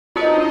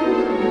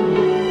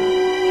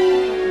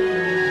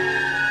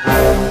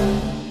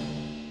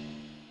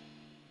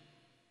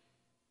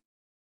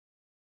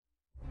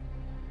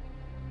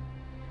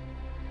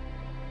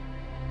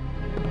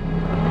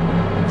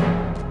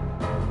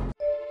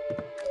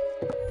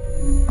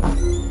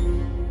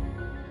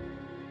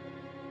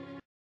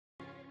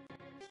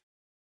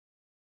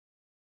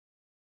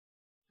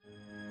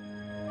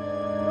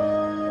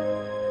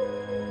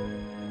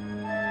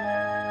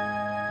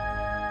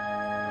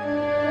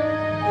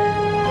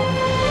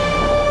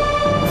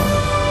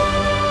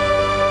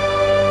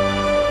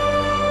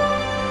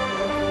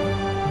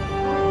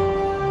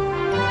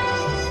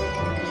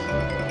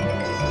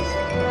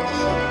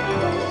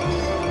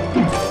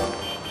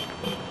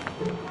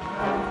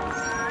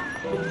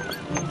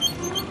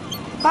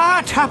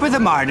Top of the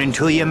morning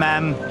to you,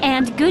 ma'am.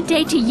 And good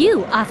day to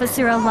you,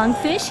 Officer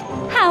Lungfish.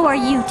 How are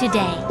you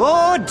today?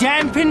 Oh,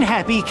 damp and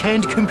happy,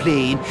 can't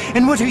complain.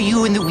 And what are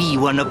you and the wee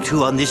one up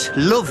to on this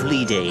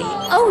lovely day?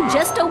 Oh,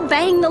 just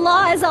obeying the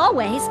law as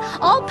always.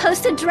 All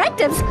posted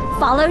directives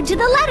followed to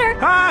the letter.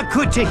 Ah,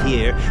 good to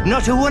hear.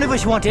 Not a one of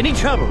us want any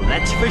trouble,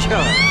 that's for sure.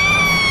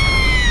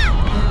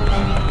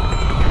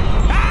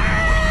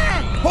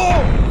 Ah!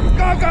 Oh,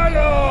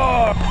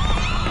 Gagalo!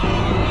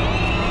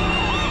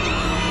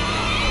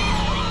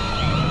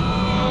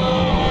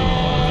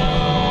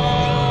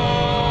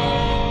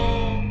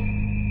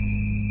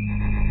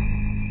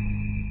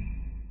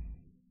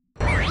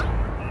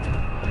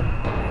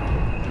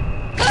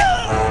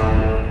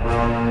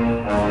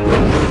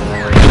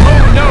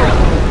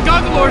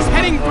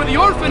 Heading for the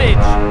orphanage!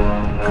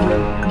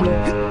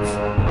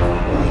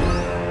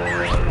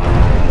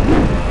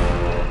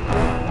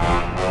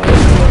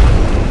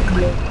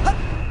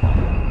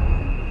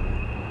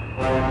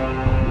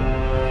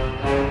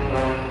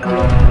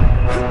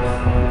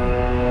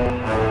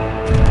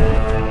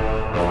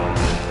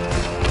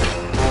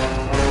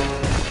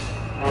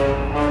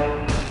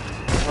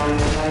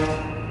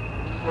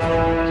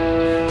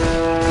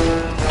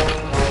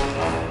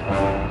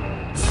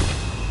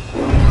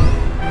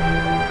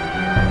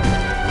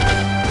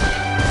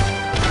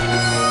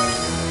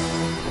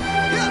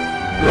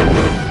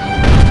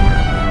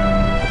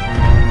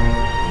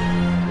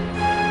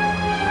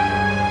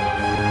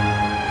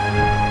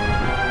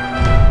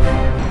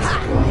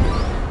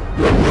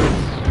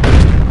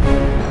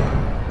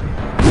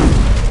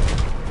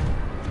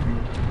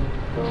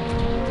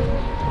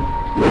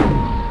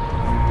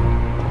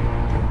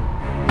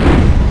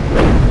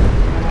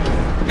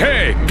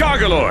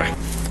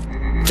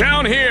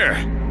 Down here!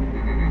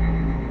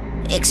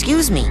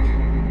 Excuse me.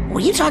 Were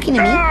you talking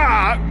to me?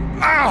 Ah!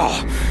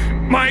 Ow!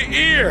 My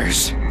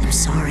ears! I'm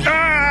sorry.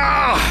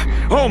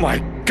 Ah! Oh my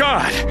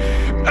god!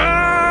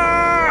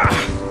 Ah!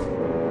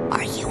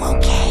 Are you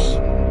okay?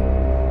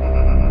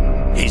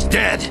 He's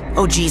dead.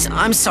 Oh geez,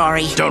 I'm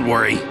sorry. Don't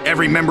worry.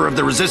 Every member of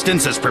the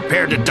Resistance is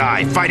prepared to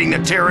die fighting the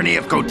tyranny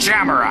of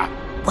Kochamara.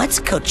 What's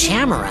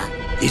Kochamara?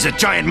 He's a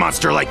giant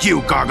monster like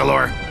you,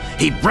 Goggalor.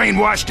 He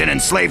brainwashed and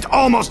enslaved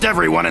almost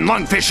everyone in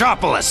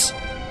Lungfishopolis.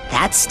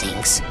 That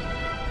stinks.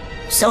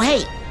 So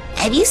hey,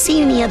 have you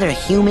seen any other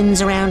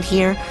humans around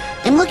here?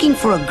 I'm looking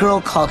for a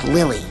girl called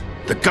Lily.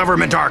 The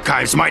government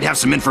archives might have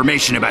some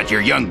information about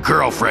your young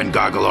girlfriend,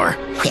 Goggalor.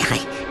 Yeah,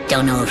 I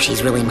don't know if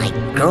she's really my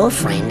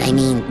girlfriend. I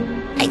mean,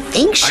 I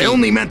think she... I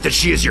only meant that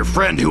she is your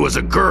friend who was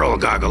a girl,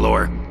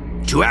 Goggalor.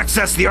 To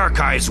access the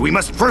archives, we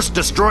must first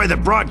destroy the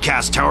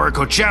broadcast tower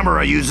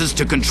Kochamara uses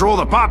to control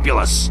the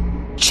populace.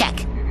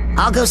 Check.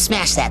 I'll go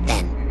smash that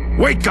then.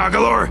 Wait,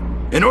 Goggalor!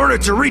 In order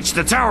to reach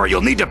the tower,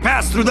 you'll need to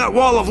pass through that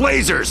wall of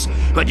lasers.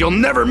 But you'll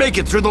never make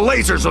it through the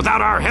lasers without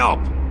our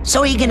help.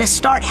 So are you gonna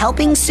start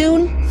helping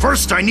soon?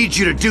 First, I need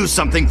you to do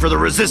something for the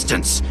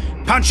Resistance.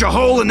 Punch a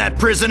hole in that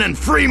prison and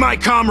free my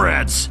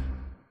comrades!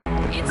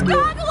 It's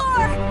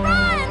Goggalor!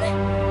 Run!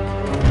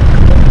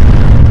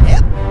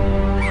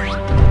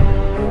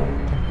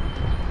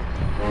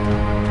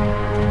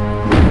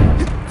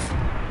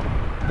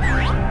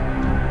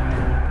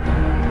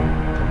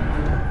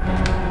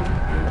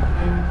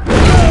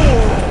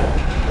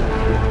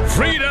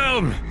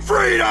 Freedom!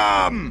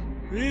 Freedom!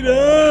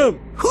 Freedom!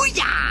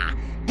 Hoo-yah!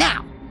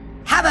 Now,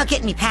 how about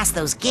getting me past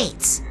those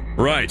gates?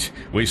 Right.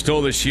 We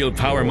stole the shield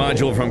power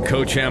module from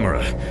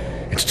Kochamara.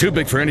 It's too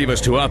big for any of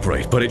us to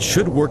operate, but it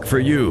should work for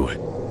you.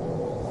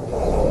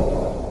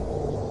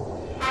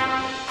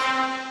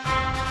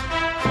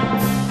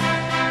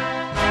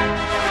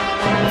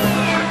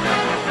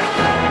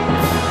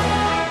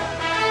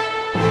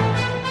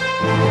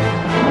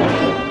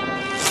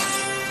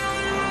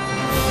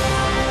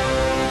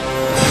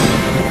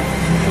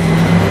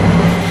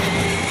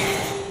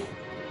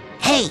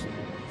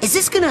 Is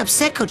this gonna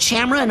upset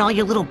Kochamara and all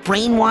your little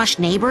brainwashed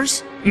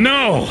neighbors?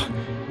 No!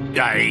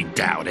 I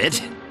doubt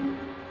it.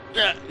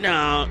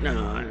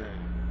 No.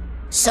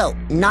 So,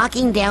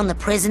 knocking down the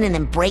prison and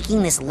then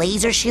breaking this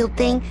laser shield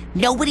thing,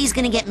 nobody's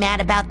gonna get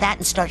mad about that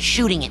and start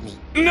shooting at me.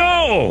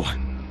 No!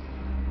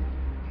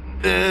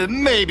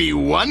 Maybe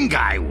one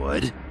guy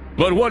would.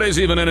 But what is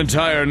even an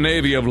entire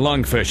navy of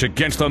lungfish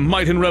against the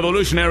might and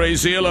revolutionary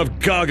zeal of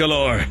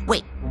Goggalor?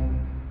 Wait,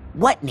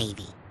 what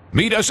navy?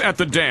 Meet us at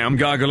the dam,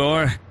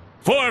 Goggalor.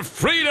 For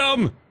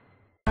freedom!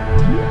 It's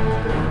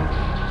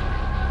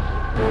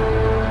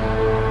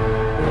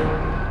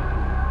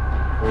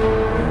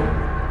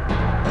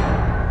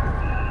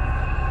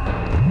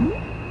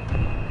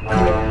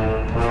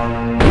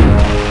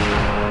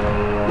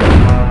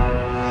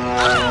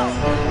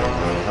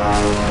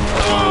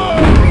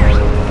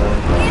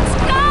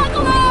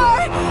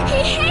Goggalor!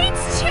 He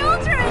hates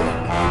children!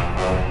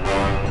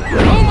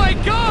 Oh my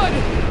god!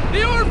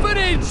 The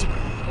orphanage!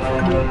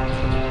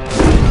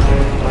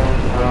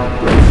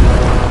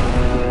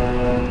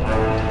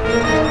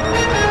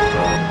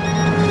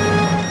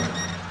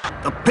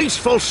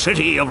 peaceful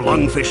city of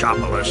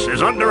Lungfishopolis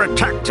is under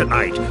attack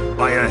tonight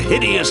by a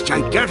hideous,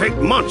 gigantic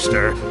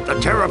monster the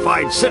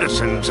terrified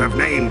citizens have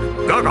named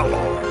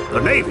Goggalor.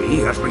 The Navy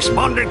has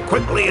responded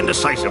quickly and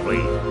decisively,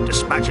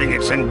 dispatching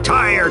its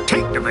entire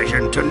tank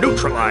division to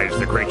neutralize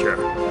the creature.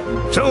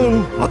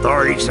 Soon,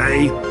 authorities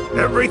say,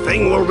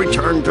 everything will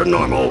return to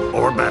normal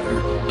or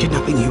better.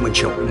 Kidnapping human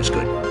children is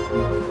good.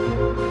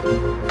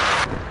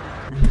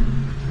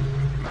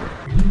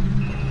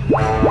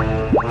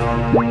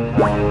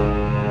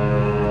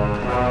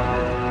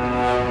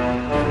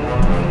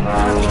 I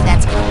don't think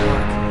that's gonna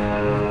work.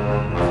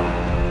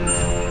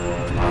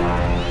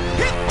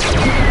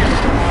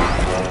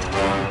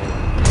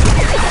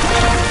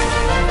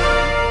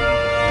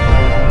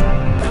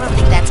 I don't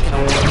think that's gonna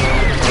work.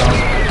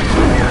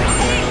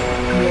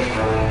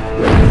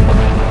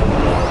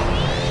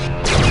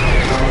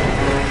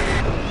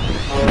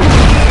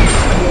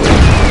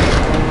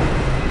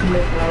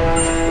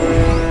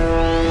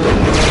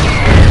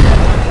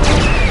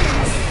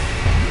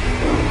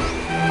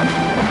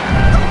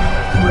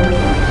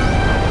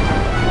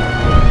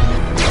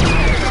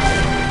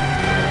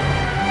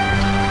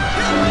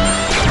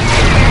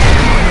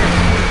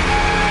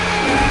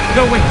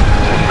 No, wait.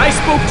 I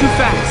spoke too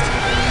fast.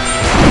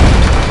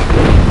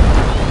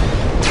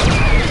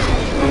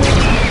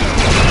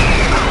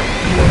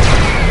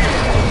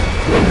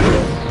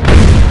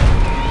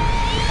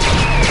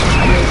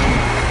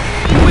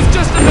 It was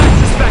just a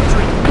mattress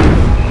factory.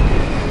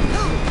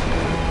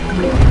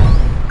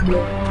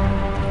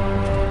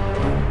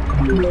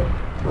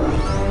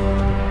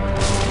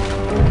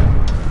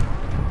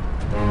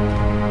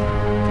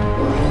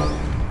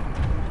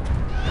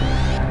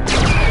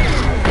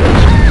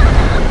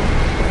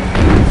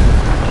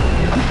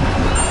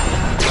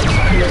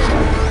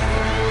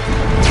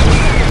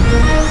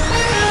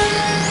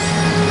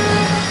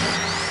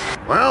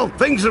 Well,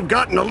 things have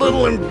gotten a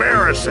little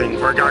embarrassing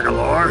for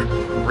Goggalor.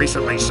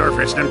 Recently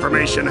surfaced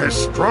information has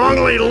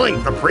strongly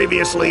linked the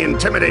previously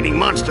intimidating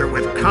monster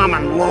with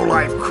common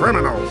low-life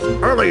criminals.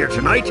 Earlier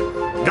tonight,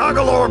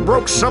 Goggalor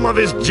broke some of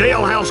his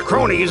jailhouse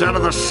cronies out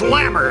of the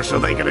slammer so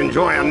they could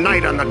enjoy a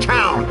night on the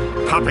town,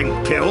 popping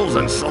pills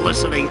and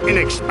soliciting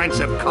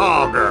inexpensive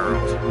call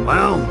girls.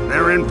 Well,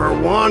 they're in for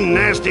one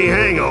nasty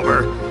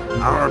hangover.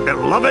 Our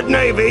beloved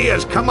Navy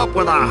has come up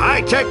with a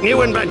high-tech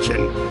new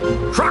invention.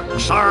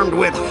 Trucks armed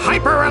with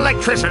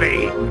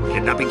hyper-electricity.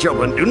 Kidnapping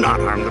children do not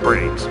harm the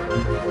brains.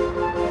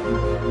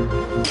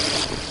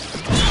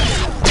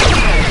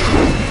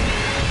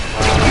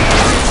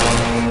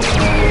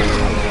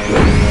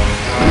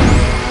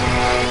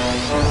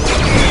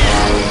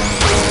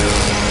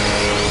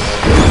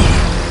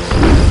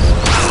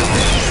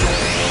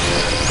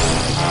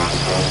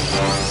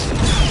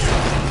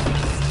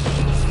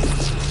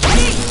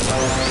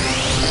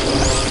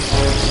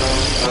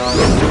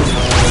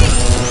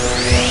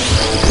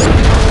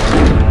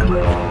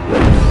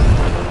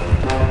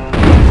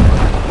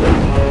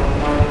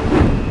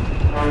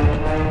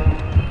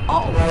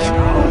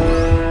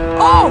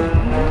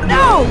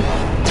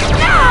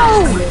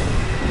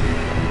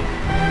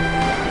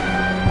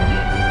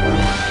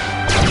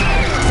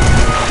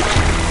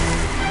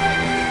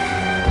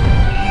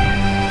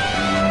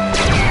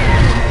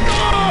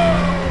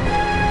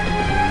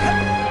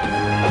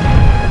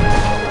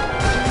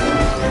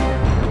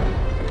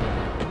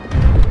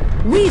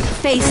 We've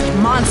faced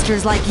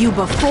monsters like you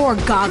before,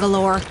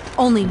 Goggalor,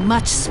 only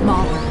much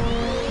smaller.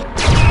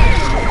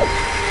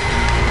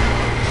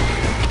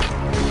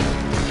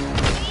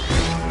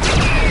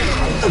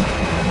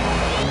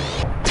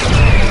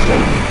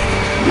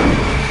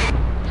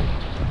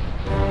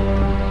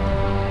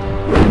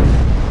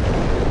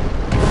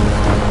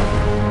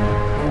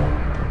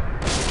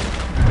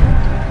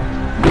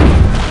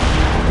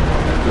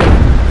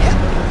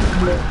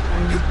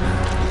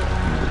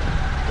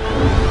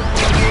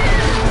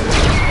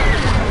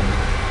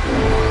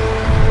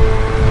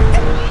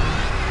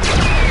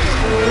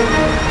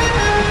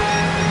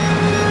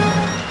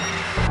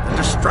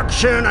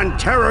 Destruction and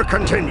terror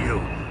continue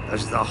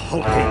as the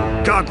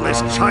hulking,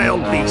 godless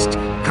child beast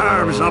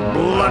carves a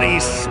bloody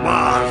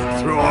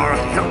swath through our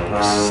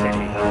helpless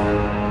city.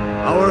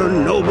 Our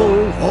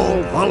noble,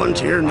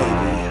 all-volunteer Navy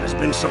has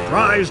been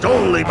surprised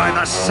only by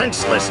the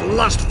senseless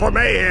lust for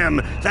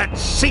mayhem that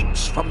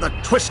seeps from the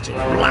twisted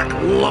black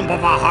lump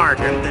of a heart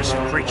in this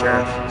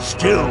creature,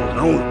 still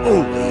known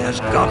only as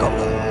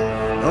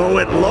Goggalor. Though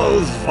it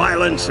loathes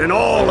violence in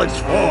all its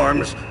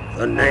forms,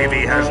 the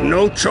Navy has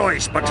no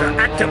choice but to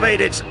activate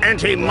its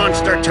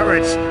anti-monster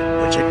turrets,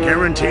 which it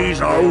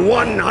guarantees are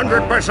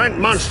 100%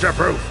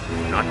 monster-proof,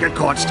 not get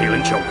caught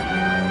stealing children.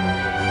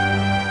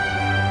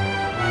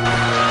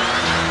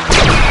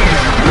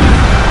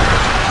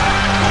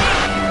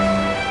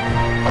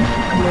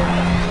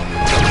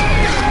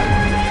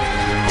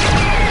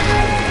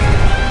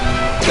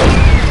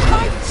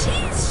 My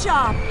cheese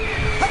shop!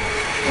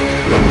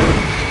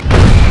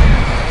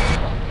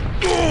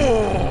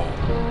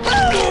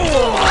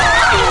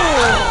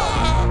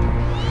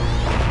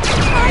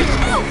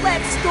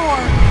 Outlet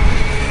store!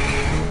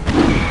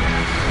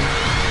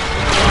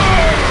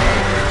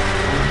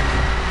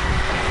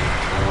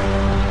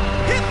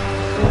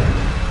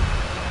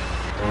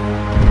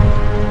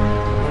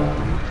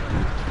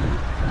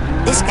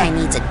 This guy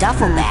needs a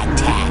duffel bag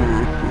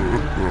tag.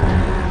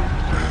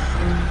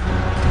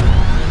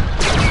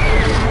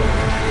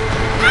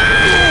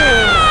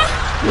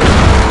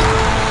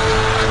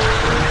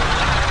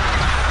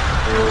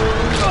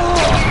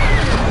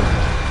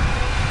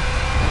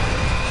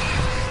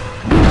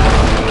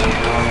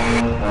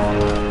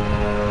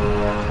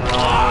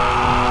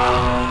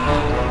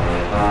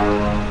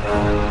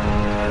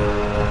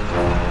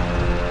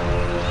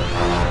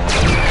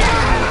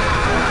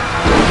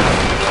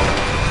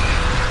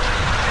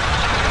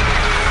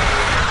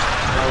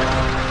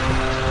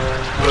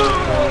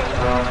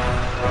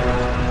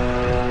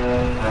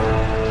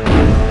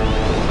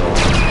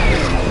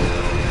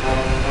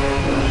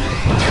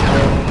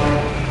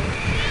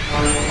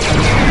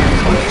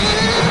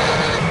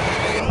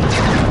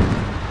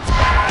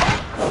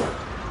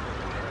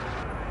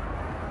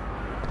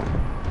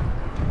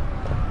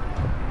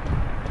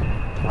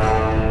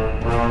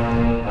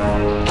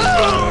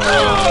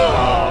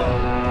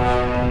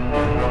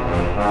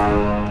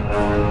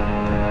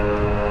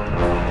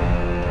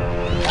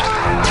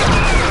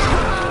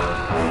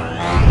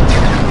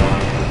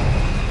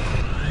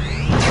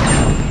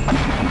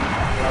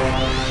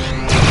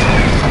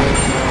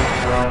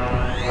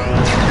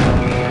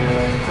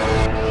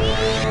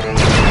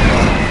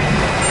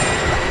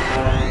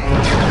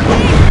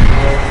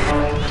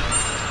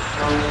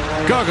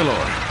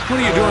 What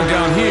are you doing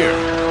down here?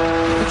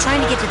 I'm trying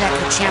to get to that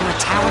Kochamra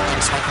tower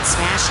thing so I can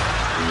smash it.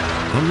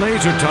 The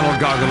laser tunnel,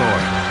 Gargalor.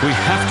 We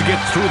have to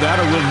get through that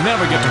or we'll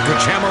never get to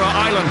Kochamra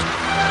Island.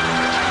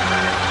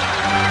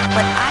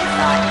 But I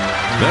thought...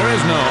 There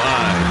is no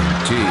I in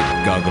T,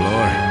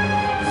 Gargalor.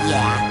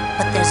 Yeah,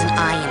 but there's an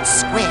I in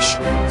Squish,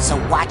 so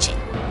watch it.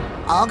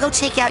 I'll go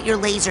take out your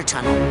laser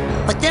tunnel,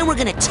 but then we're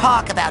gonna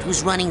talk about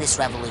who's running this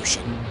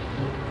revolution.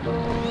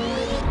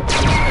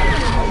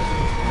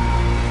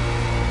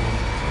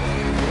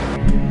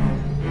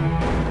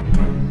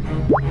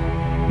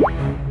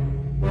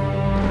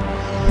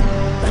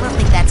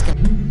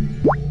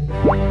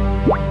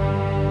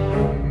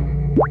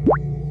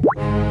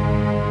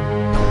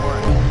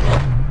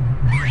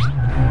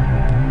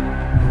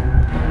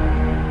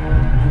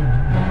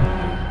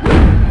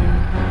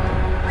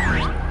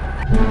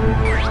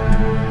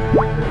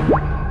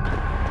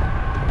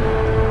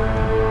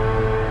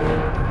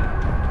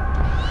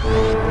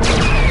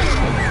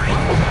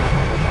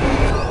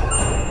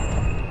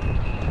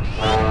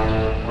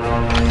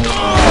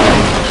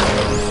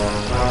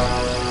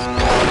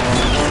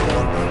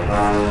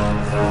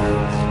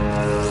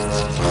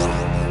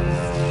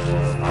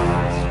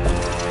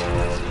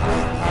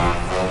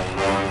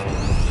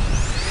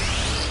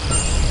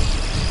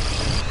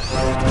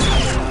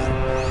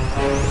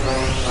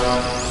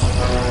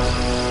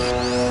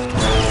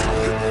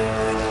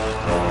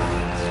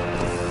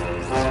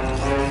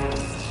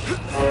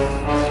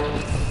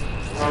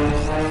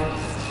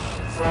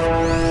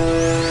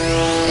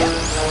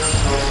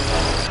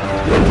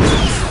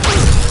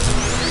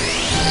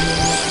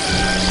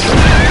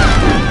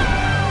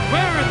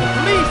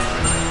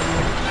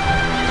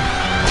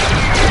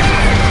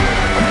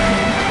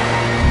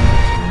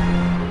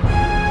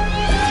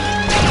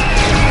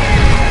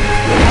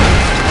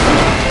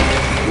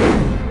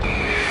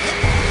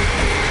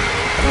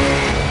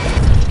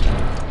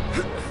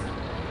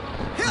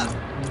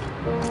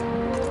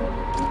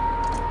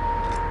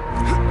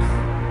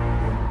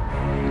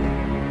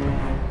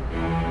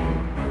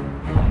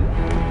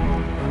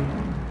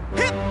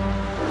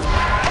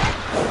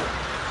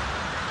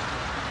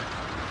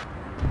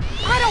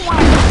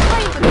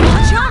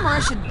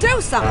 should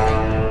do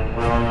something!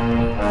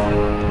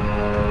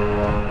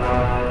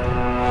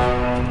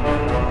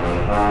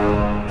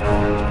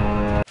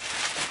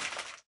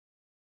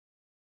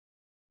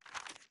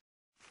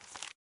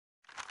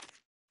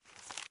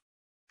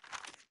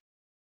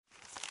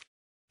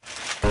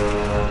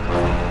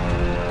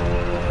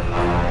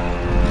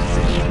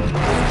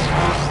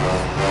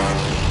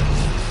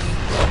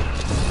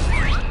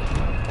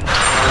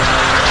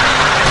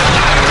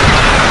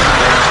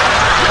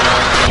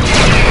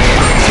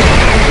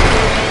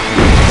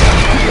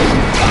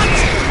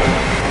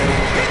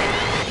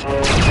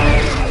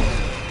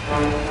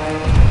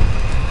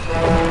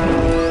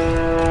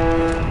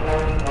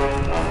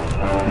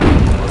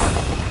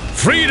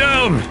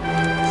 Freedom!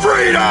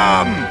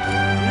 Freedom!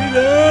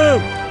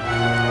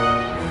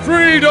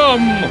 Freedom!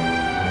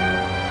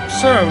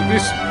 So,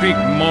 this big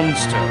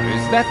monster,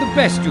 is that the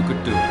best you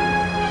could do?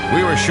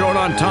 We were short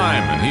on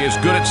time, and he is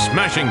good at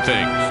smashing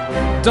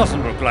things.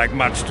 Doesn't look like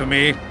much to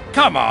me.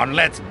 Come on,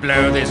 let's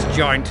blow this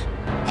joint.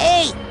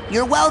 Hey,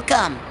 you're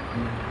welcome.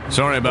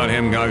 Sorry about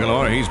him,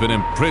 Gargalor. He's been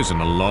in prison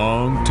a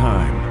long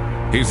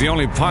time. He's the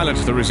only pilot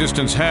the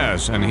Resistance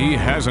has, and he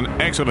has an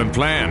excellent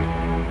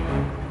plan.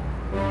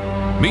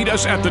 Meet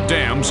us at the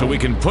dam so we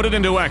can put it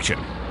into action.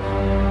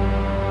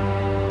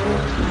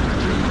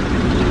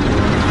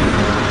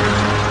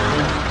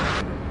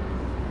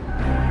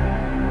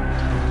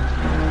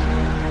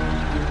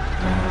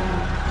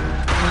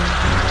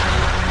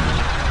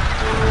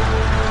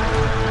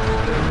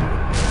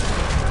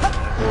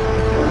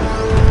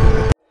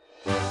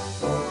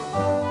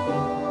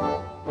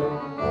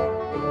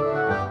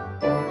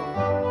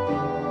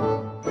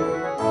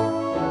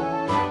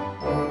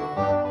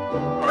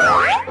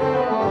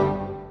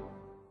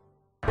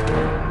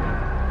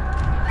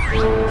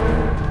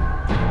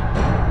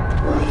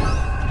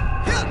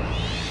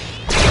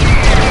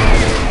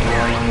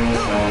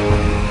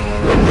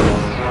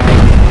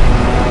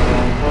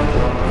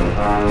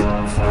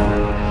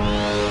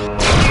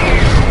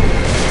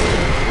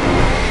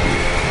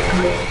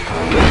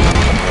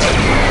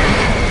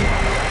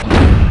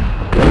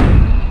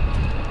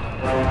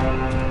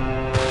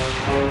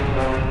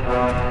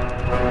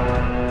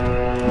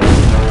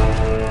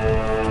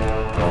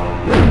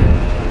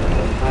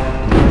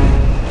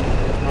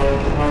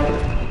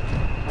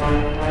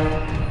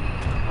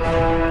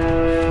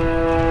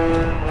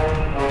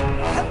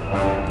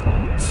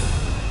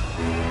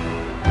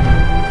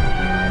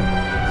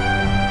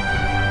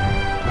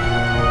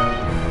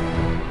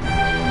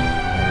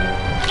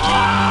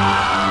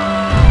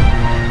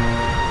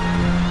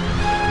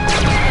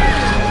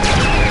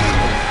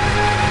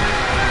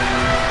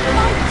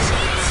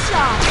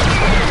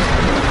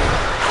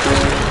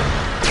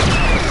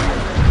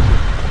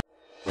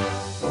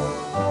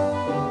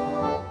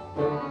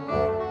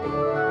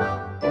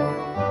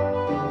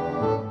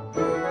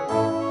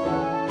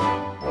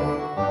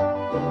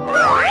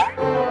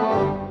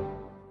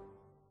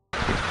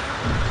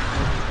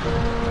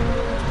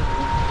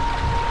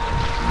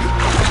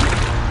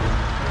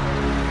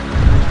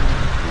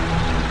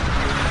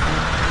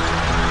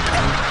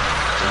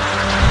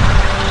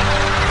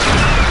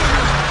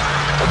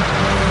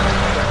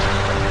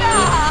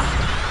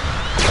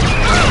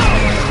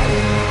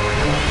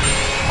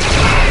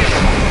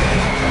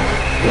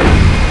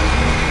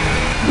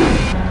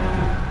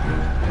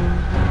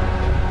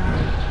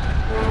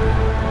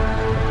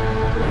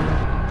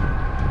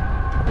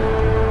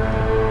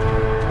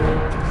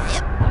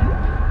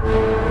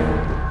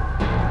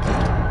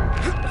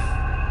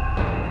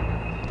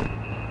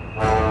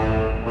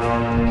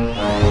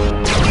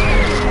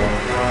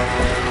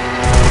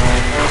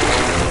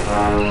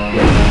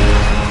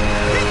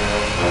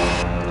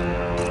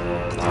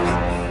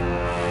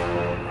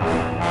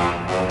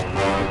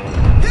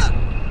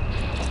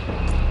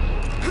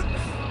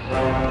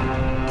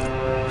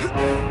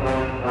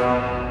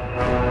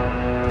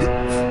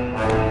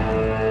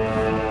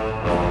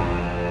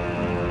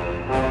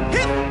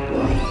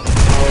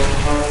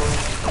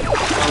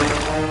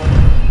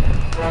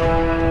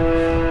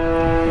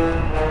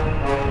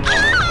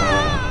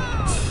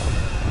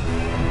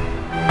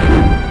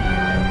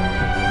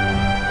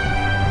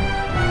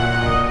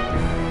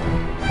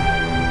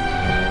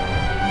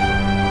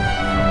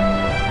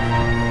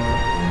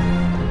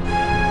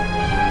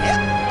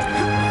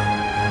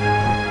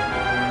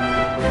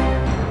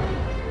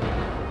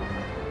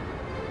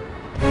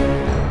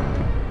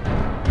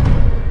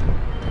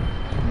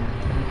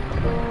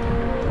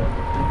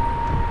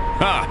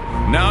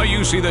 Now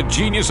you see the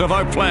genius of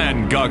our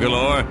plan,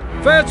 Goggalor.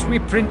 First we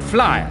print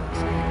flyers,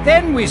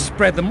 then we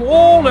spread them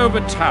all over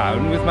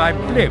town with my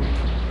blimp.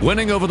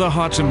 Winning over the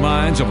hearts and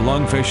minds of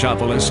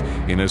Lungfishopolis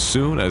in as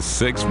soon as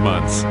 6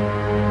 months.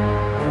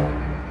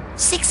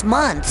 6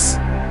 months?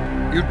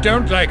 You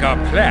don't like our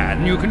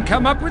plan, you can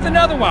come up with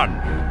another one.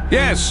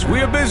 Yes,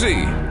 we are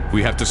busy.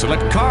 We have to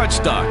select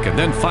cardstock and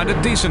then find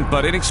a decent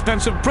but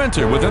inexpensive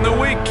printer within the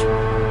week.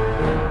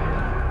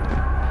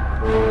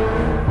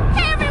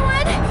 Hey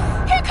everyone!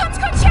 Here comes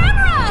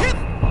Kochamara!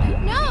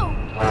 No!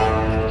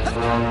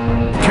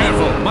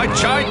 Careful, my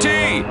chai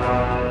tea!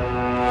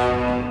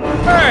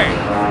 Hey,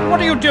 what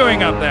are you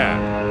doing up there?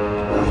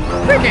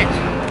 Cricket!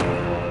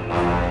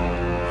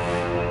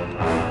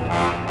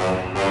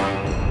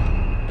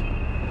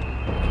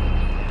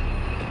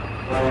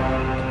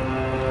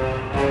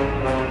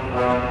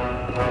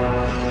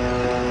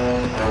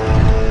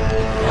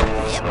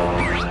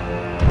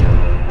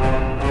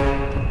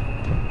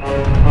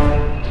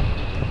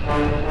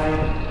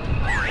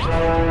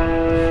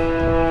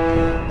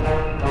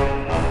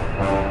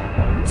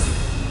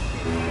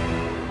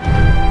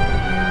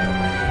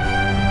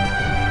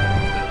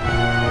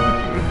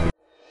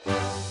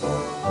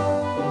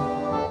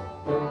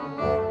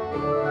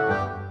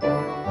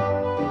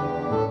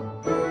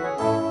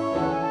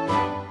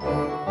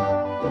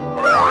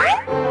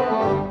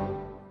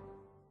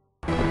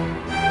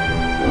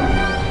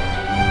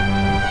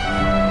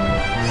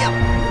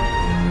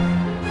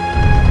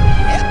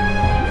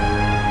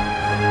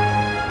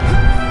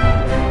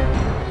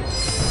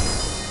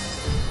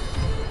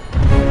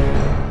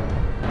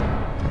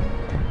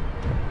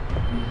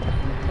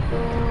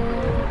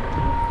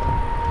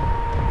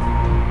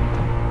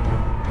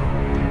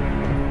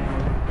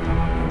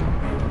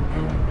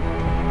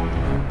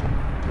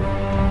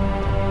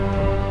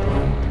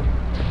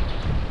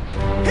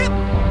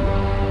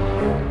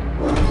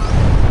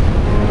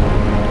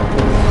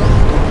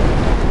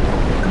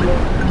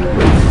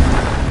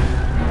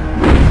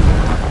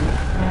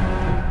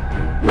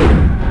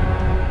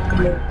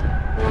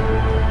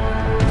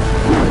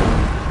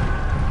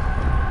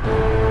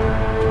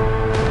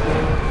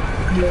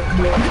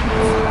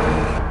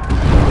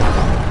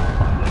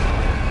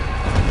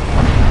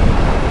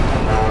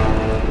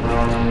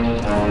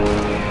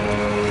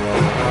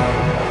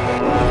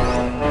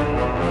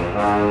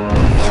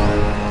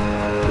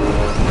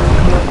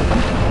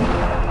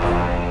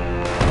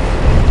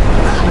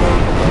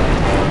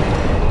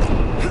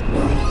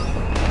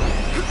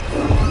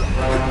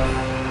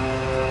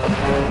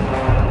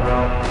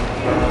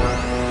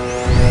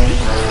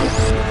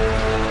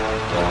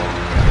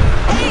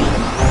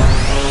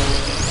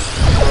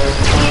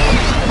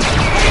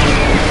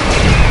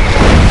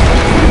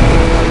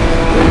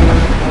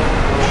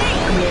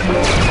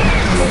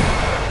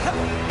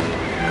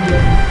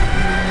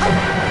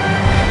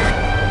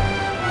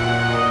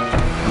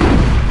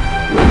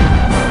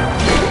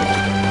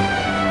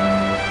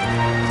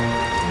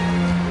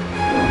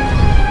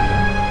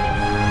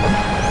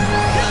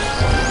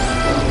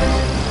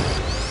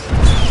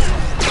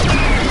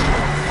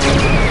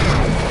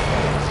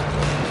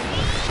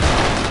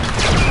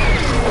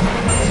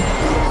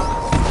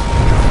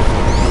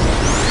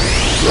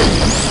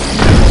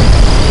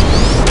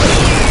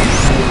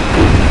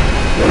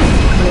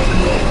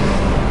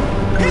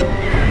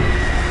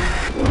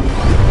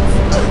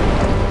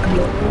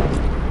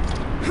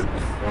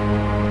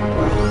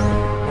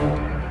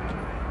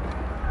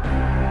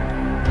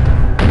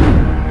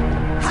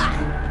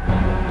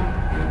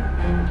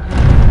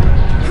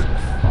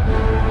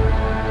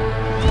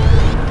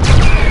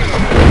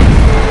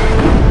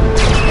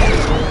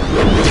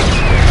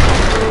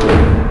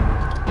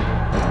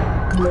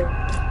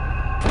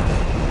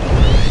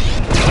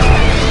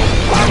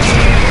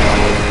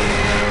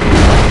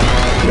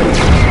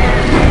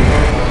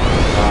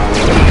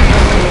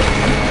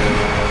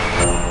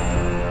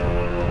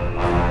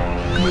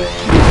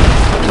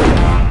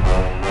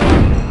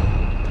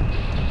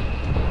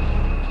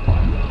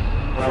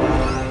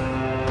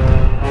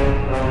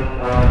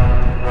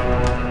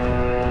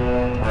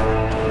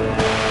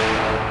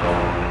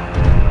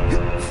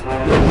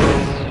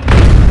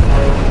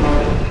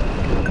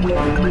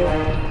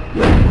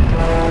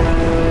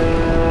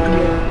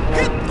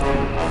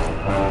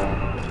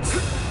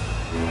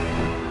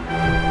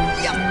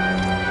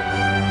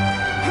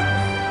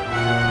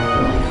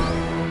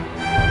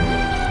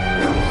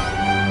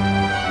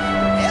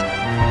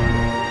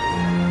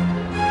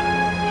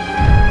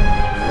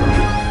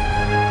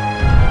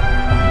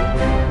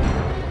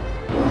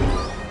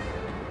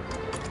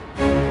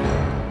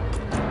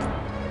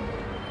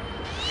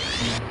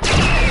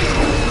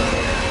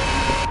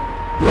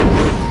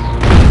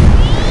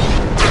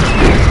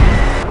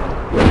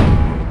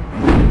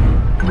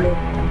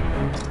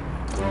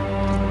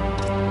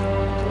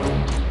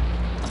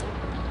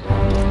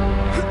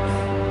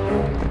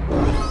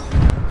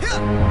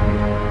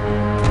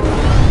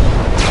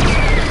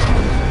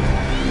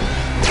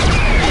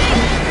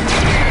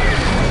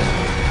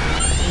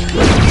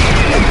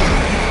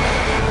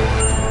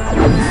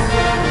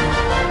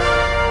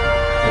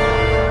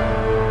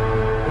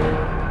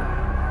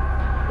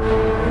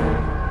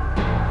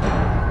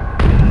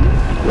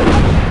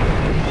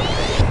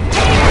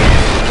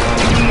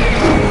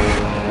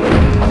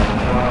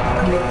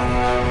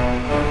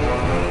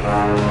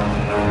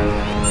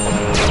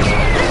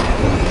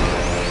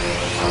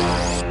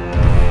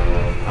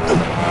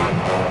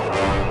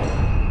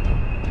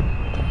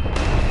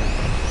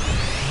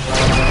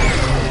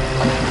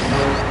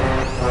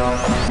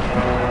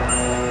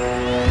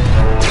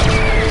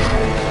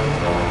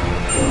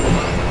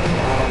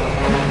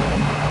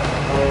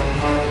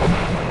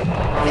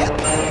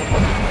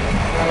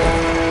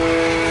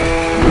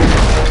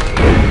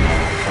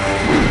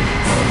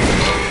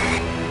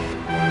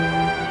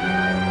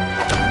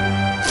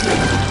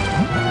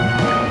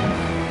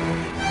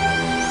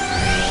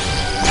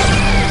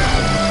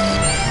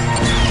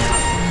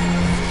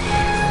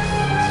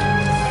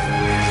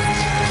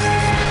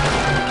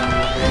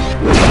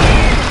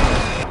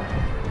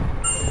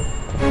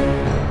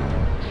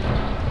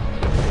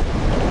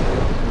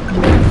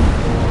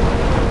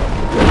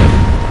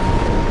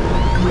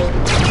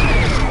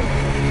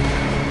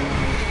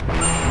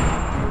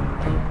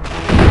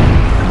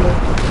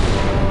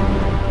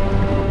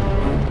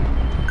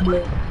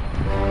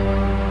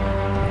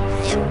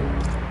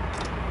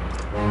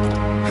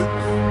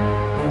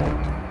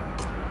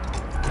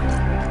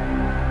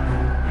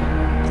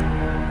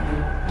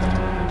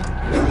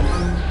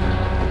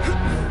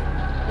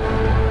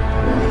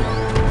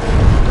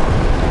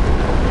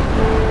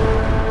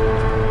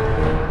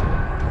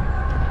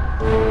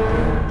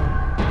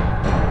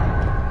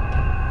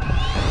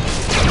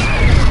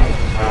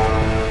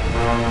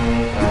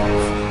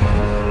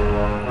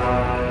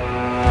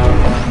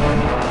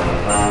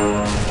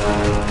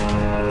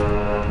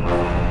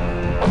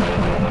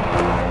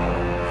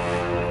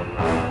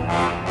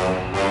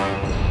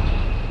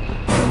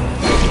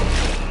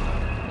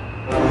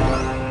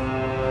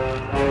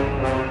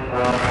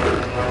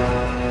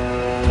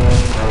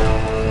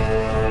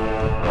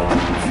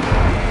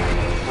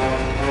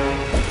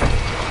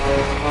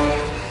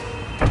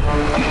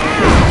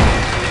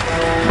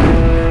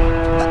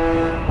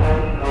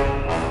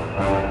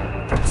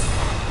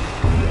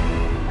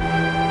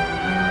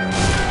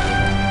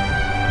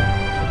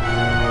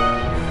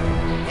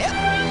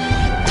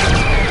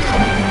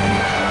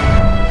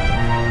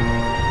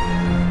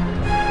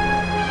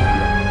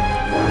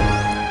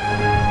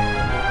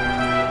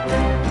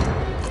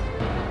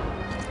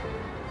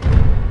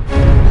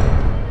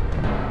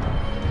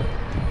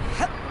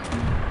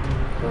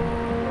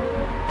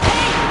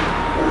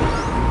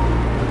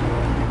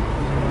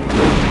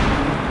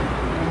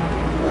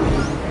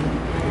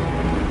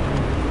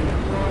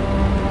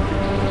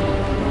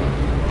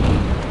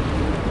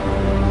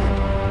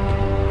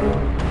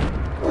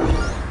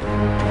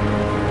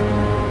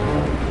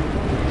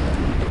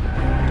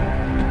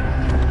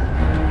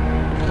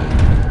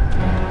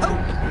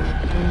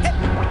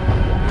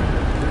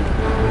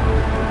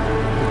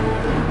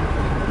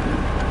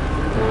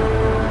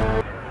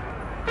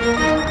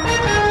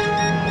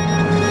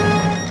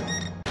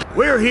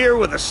 We're here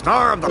with the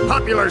star of the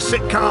popular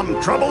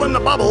sitcom Trouble in the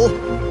Bubble,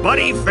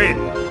 Buddy Finn.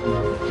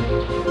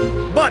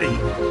 Buddy,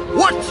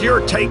 what's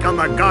your take on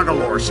the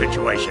Goggalore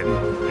situation?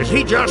 Is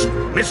he just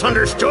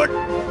misunderstood?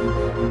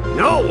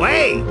 No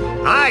way!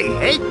 I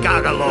hate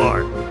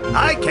Goggalore.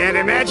 I can't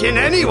imagine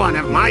any one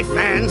of my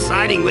fans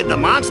siding with the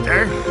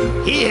monster.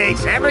 He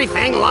hates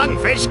everything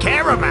lungfish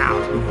care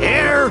about.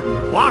 Air,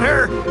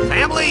 water,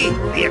 family,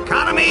 the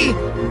economy.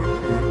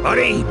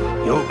 Buddy,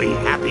 you'll be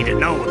happy to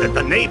know that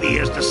the Navy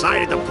has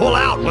decided to pull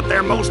out what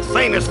they're most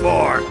famous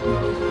for.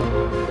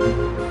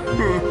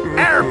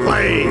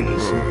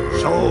 Airplanes!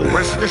 So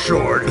rest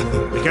assured,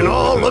 we can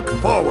all look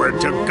forward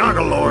to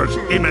Goggalore's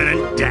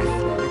imminent death.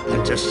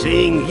 And to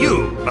seeing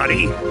you,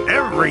 buddy,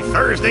 every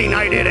Thursday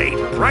night at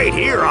 8, right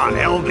here on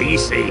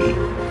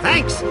LBC.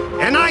 Thanks,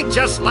 and I'd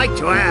just like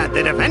to add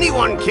that if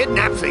anyone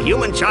kidnaps a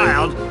human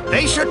child,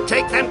 they should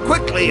take them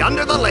quickly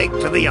under the lake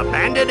to the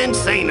abandoned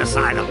insane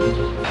asylum.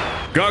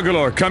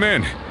 Goggalore, come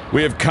in.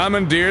 We have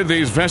commandeered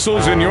these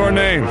vessels in your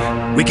name.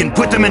 We can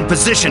put them in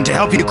position to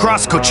help you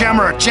cross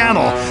Kochamara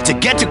Channel to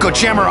get to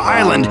Kochamara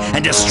Island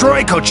and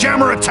destroy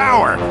Kochamara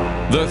Tower.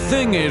 The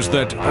thing is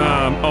that,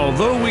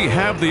 although we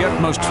have the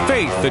utmost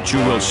faith that you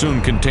will soon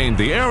contain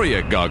the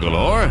area,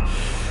 Goggalor,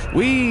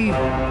 we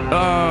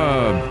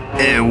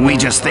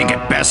just think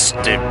it best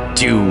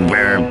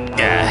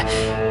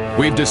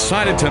we've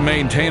decided to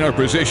maintain our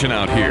position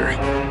out here.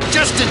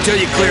 just until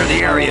you clear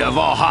the area of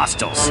all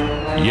hostiles.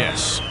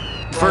 Yes.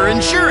 For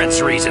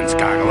insurance reasons,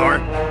 Goggalor.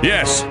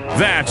 Yes,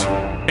 that,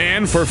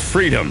 and for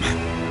freedom.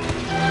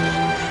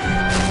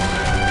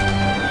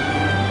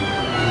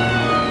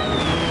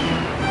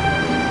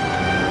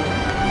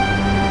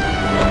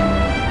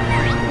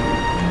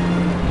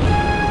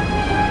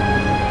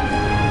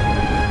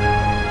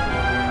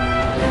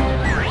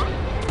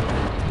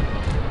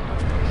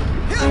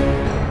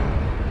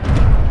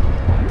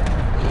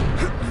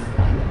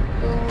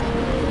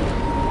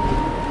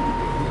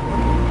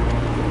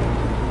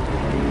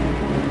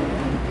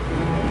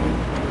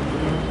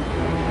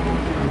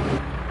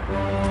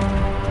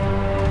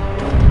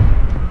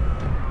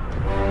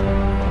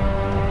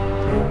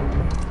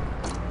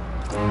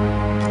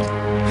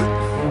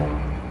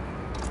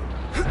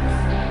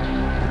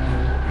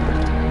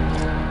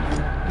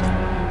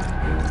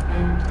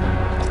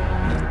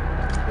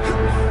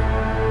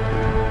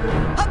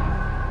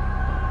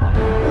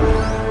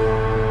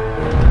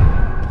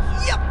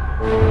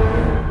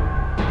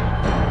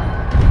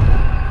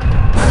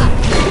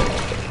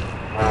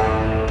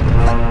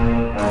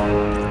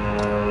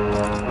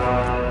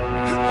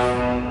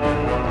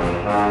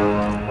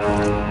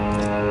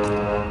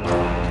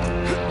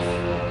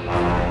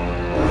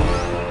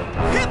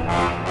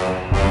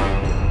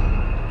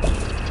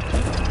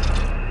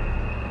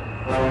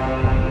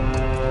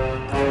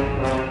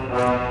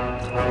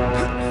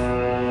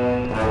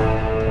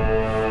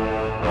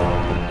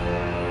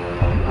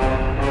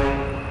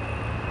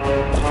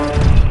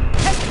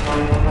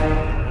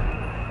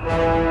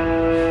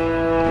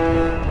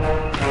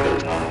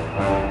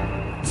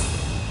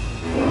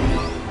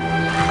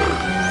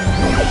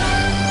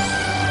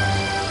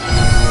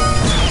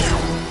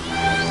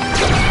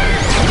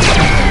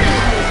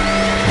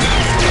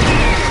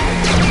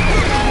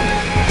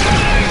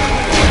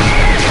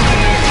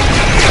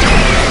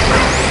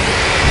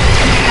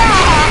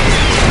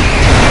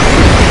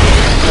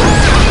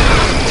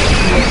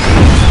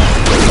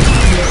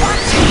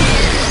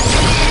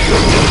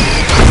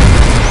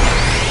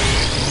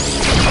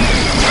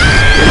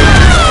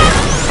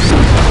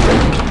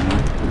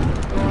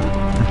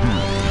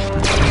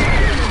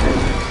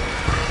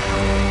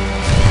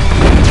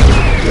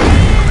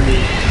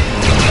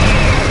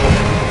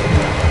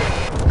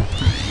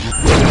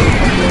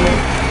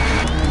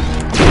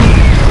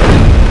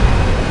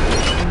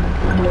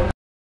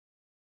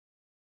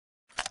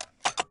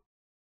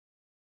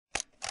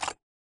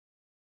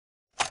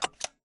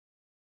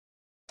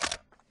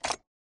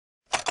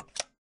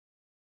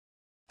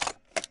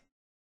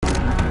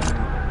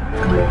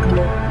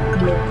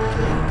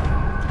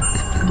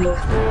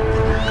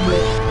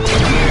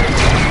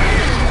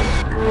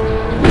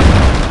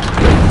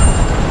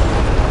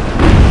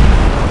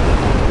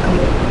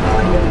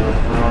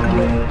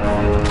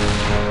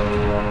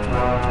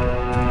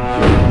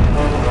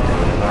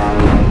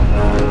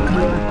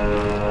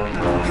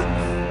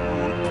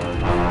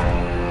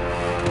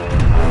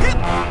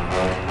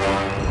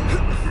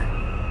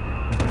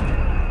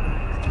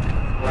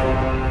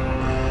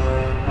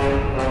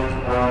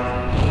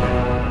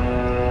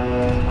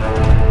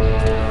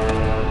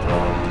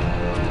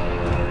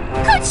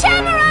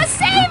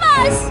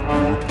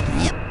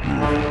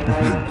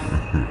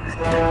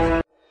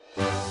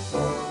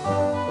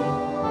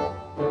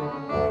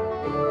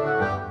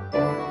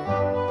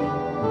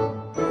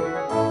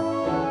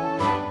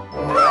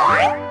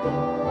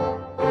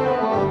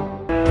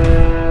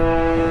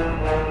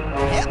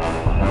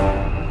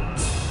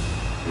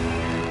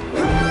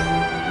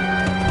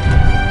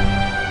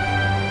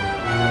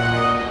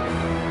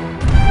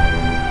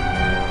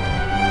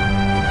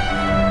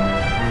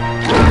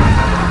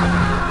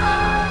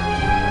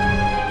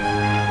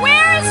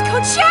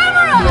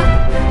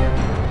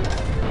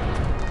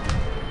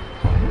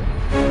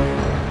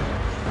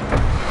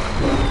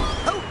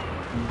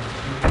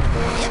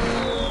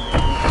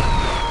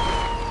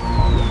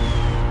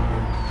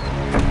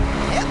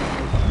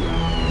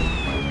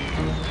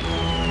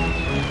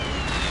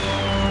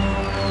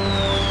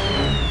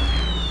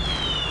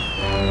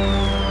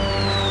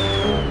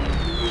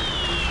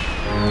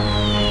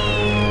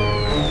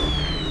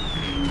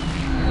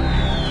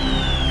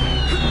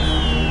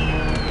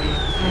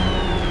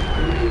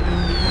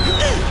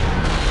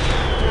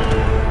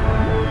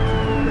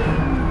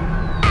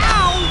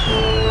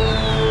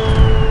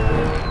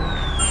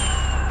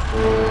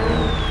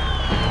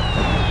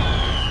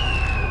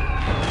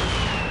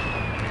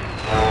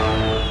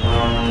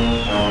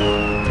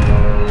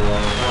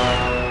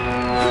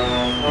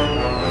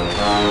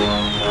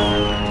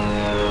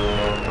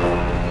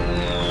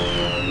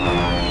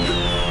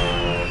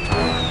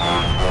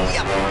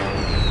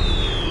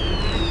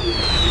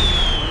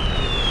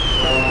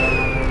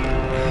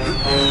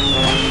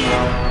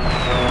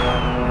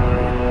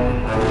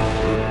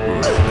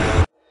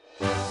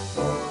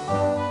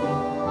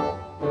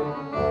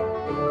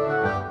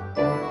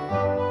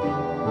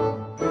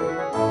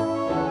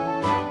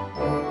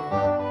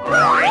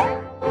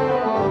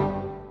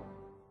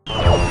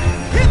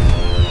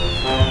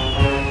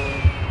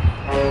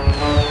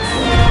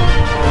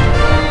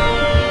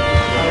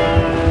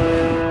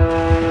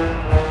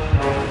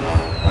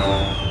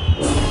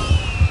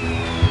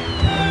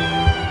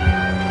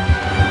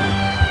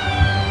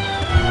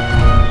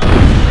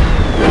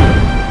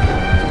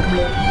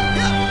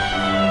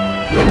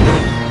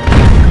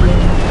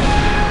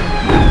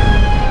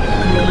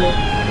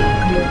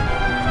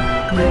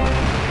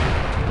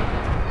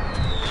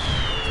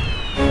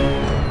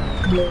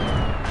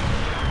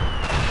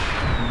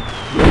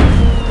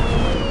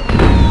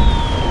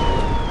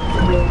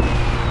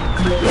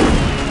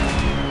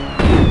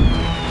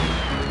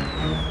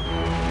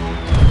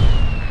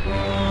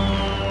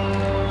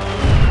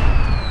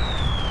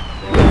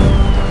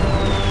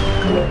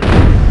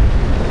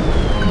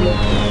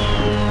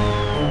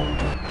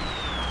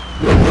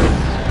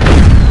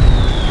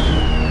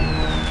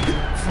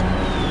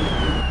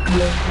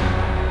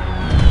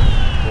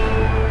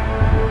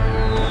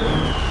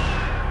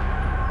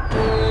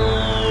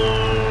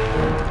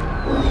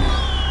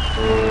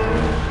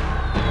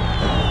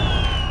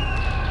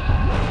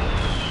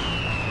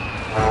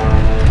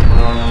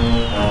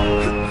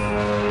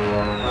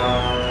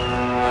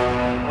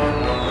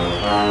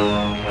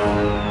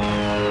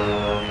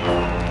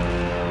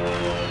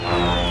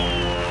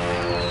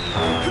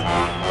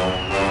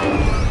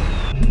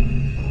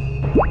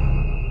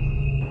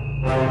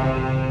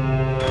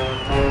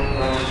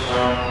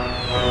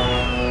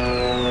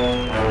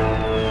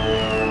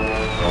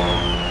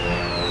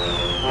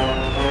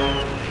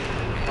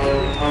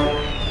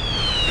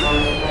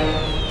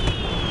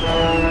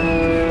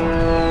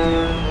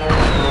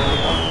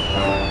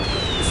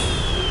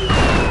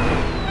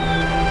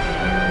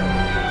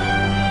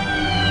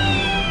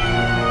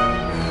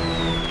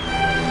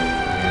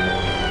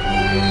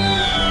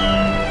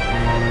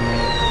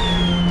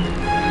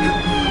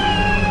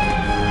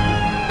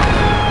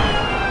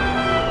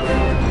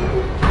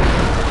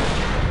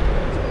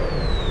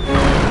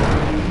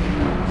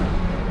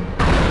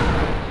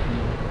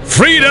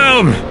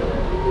 Freedom!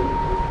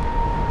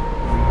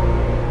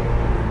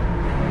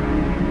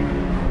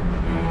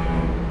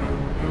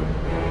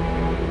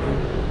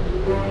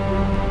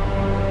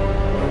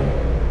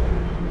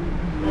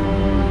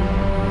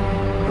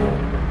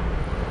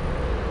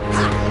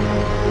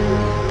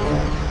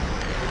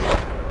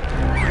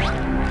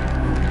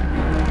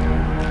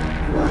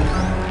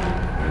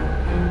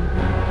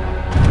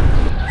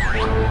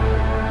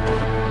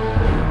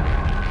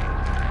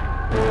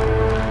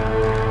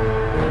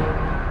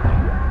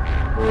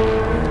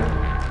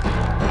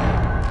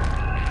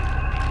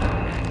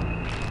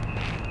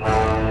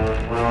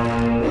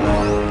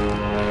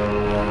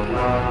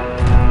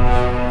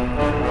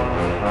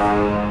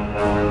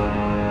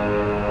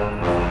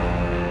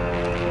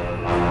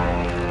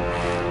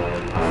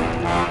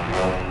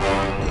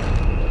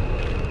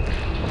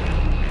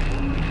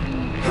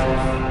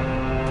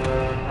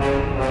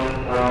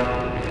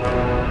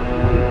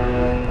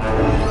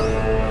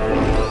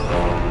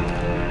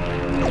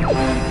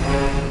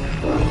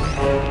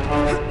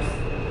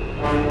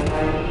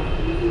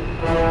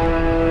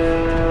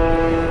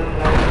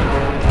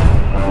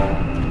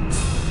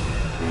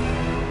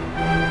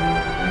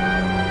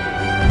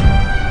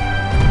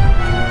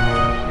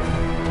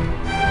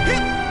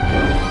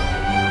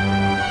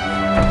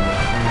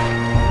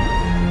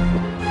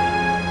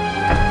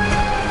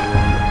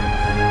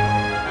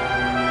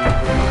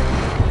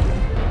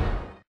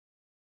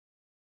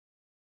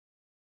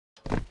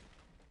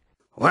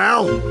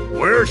 Well,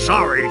 we're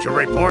sorry to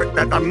report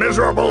that the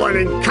miserable and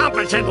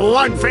incompetent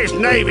Lungfish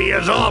Navy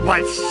is all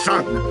but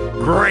sunk.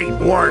 Great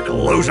work,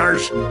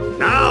 losers.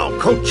 Now,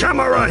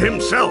 Kochamara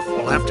himself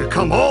will have to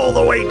come all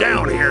the way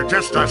down here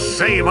just to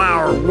save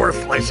our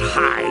worthless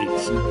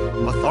hides.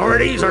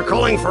 Authorities are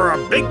calling for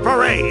a big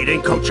parade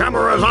in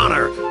Kochamara's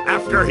honor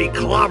after he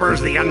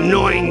clobbers the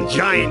annoying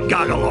giant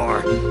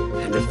Goggalor.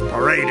 And if the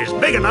parade is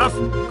big enough,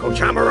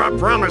 Kochamara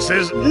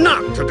promises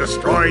not to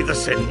destroy the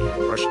city.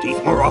 Brush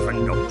teeth more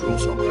often, don't drool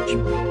so much.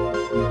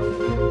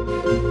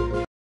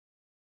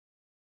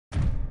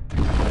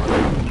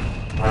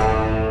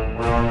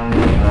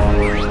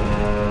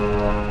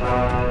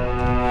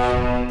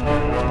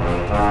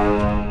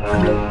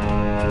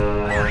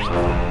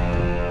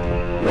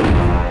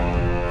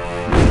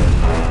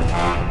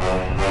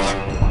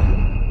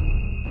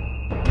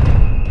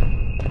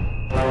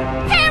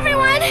 Hey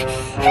everyone!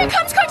 Here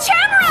comes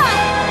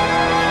Kochamara!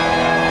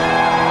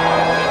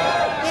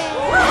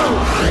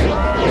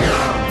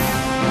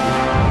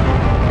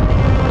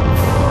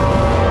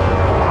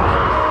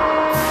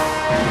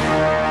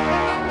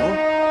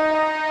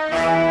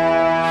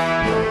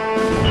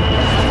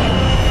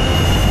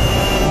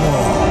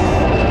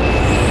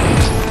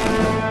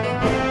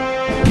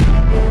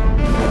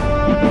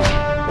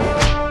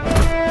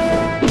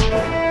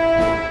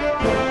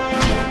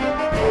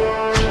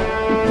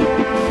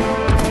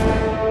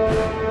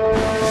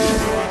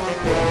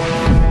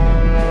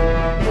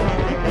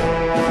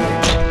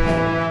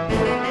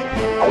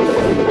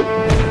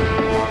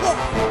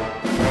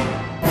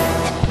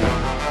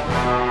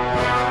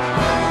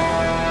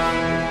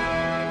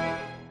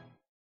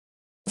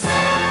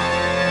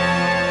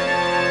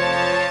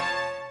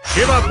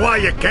 Give up while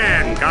you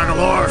can,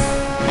 Goggalor.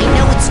 I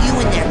know it's you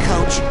in there,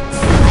 Coach.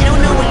 I don't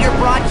know where you're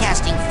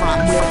broadcasting from,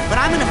 but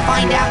I'm gonna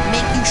find out and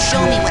make you show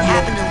me what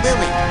happened to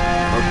Lily.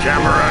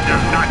 Kochamara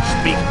does not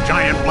speak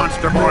giant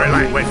monster boy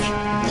language.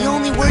 The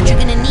only word you're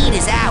gonna need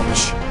is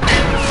ouch.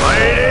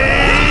 Mighty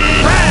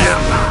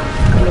Ram!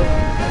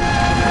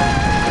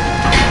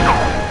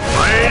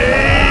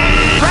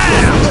 Mighty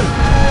Ram!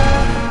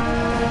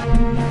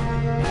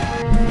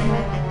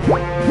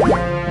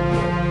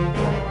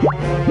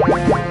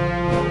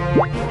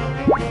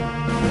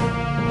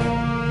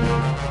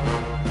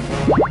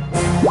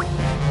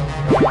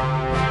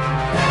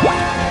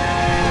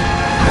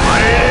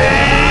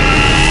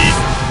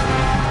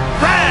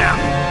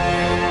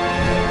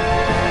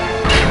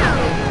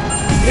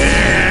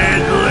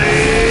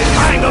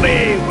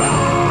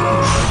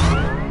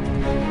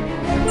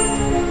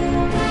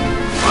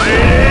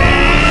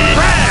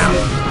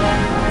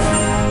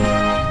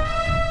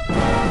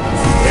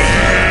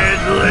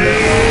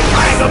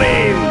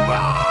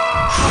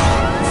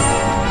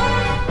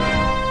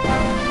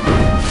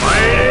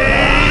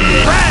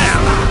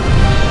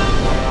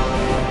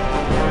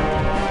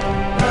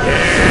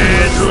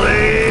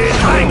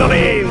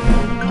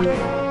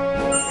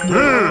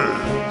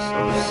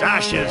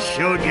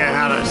 Showed you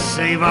how to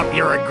save up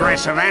your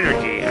aggressive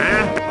energy,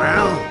 huh?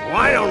 Well,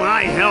 why don't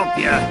I help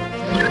you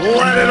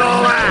let it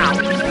all out?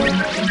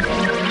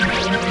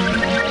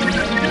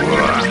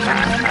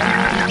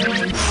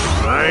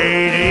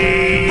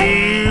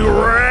 Mighty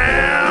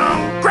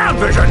Ram Ground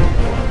Vision!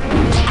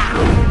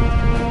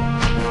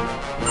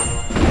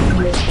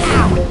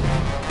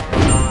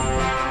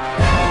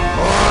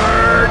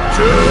 Hard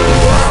to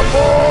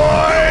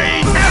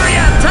avoid!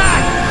 Area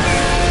attack!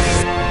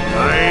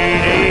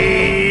 Mighty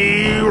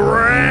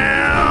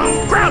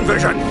Ground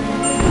Vision!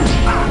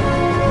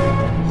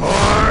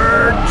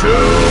 Hard to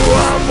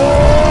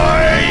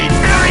avoid!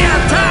 Area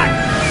attack!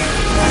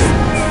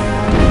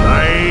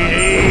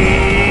 Mighty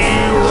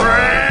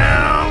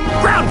Ram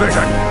Ground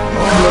Vision!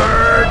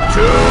 Hard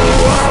to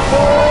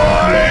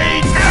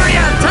avoid!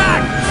 Area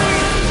attack!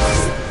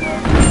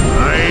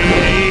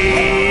 Mighty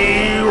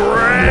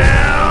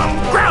Ram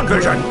Ground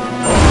Vision!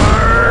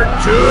 Hard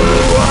to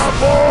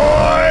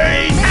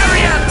avoid!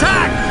 Area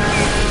attack!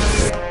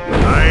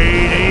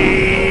 Mighty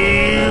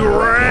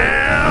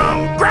Ram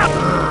Ground...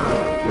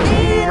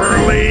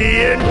 Overly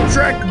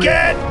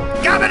intricate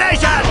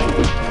combination!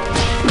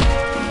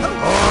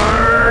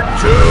 Hard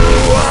to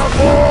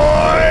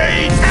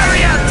avoid!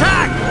 Area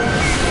attack!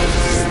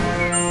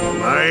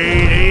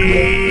 Mighty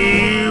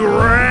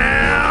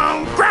Ram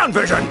Ground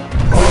Vision!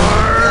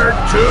 Hard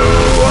to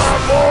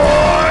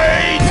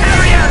avoid!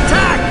 Area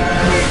attack!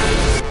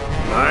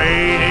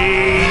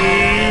 Mighty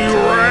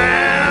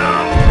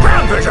Ram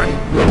Ground Vision!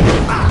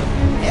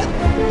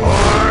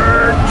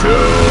 Hard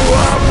to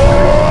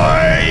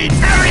avoid!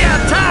 Area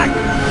attack!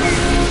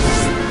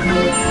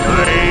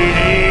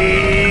 Mighty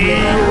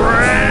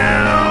Ram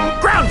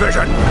Ground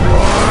Vision!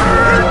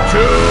 Hard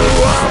to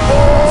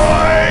avoid!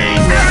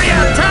 Area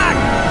attack!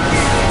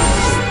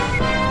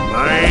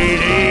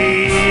 Mighty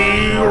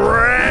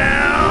Ram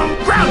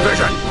Ground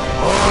Vision!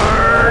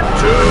 Hard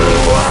to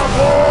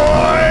avoid!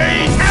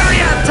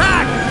 Area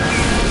attack!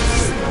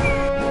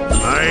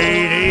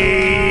 Mighty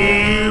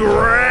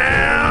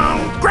Ram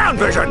Ground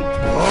Vision!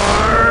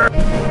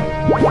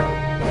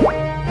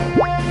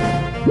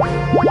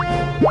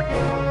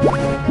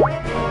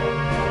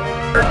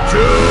 Hard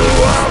to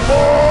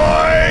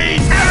avoid!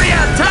 Area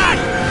attack!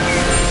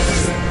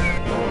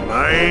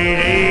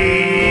 Mighty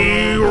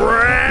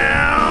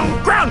Ram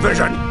Ground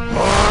Vision!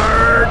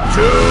 Hard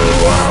to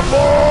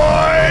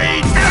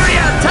avoid!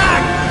 Area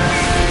attack!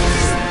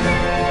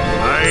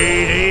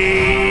 Mighty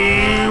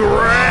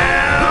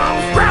Ram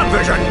Ground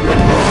Vision!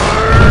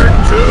 Hard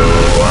to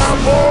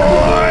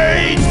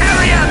avoid!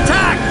 Area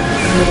attack!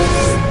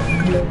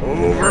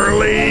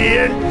 Overly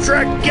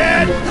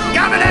intricate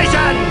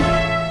combination!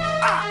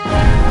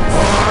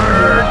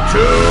 Hard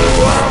to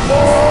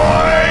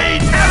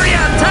avoid!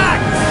 Area attack!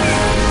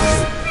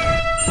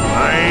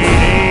 Mighty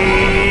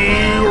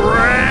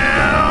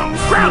Ram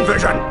Ground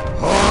Vision!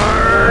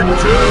 Hard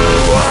to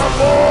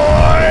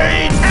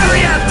avoid!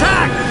 Area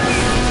attack!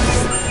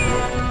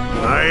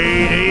 Mighty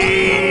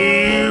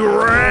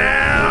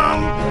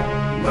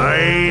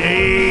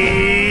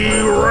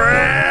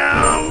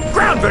Ram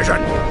Ground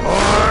Vision!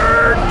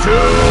 Hard to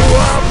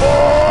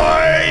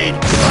avoid!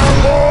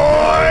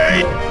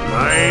 Avoid!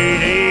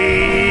 Mighty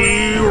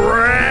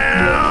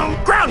Ram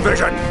Ground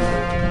Vision!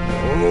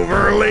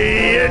 Overly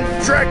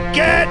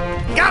intricate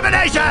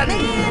combination!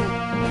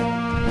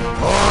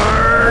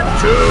 Hard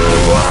to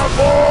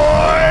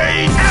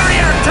avoid!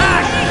 Area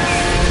attack!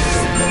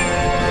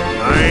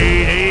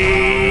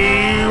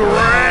 Mighty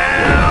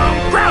Ram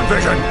Ground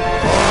Vision!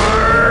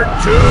 Hard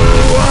to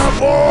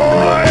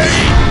avoid!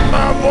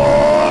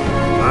 Avoid!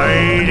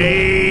 Mighty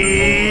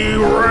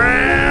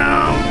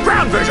Ram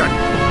Ground Vision!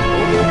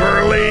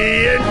 Overly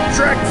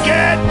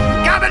intricate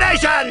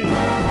combination!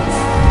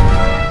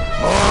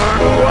 Hard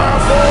to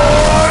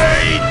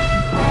avoid!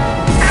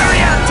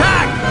 Area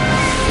attack!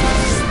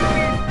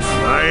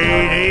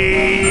 Mighty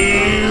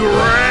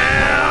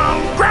Ram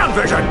Ground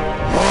Vision!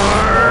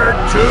 Hard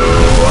to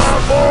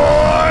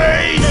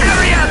avoid!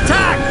 Area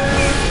attack!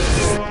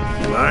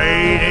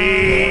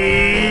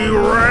 Mighty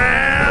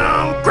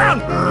Ram Ground...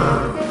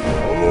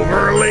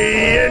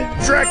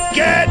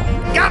 intricate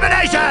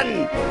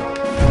combination!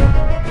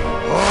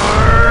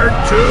 Hard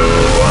to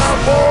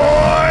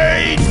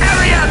avoid!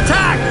 Area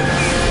attack!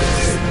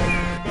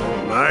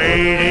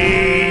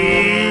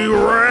 Mighty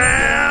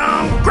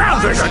ram ground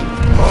vision!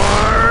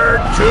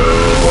 Hard to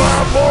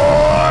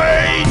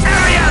avoid!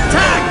 Area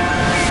attack!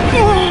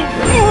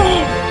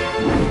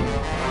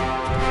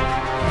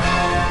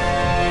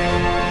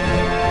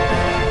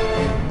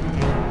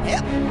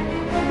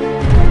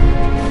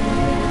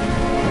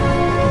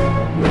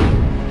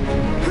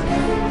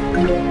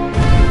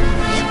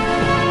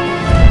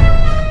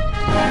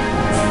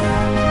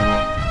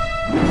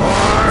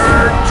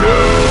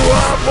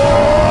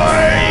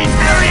 Avoid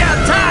area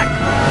attack!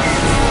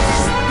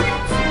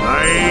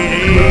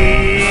 Mighty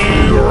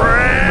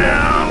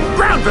ram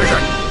ground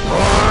vision!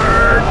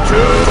 Hard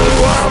to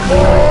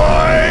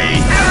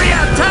avoid area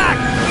attack!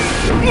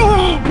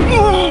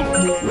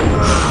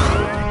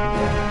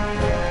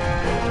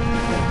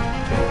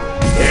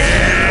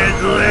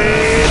 Deadly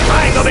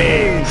triangle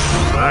beam!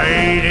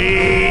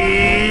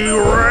 Mighty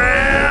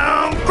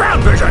ram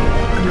ground vision!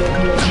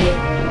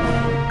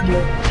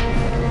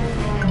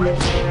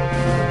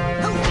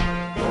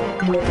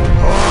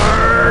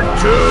 Hard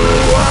to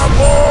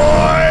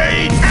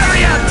avoid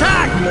area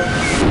attack!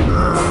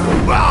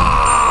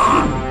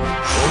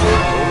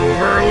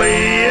 Overly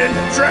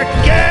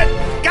intricate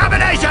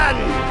combination!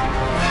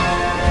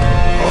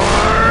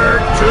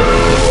 Hard to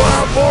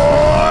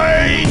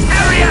avoid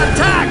area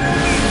attack!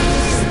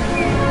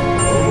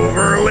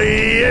 Overly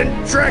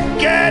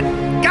intricate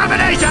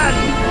combination!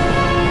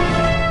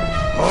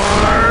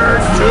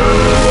 Hard to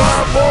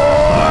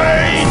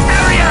avoid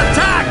area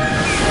attack!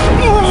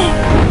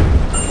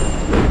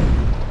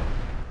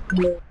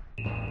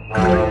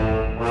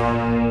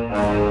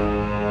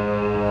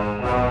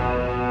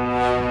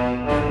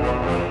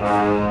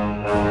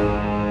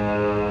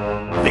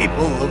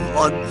 People of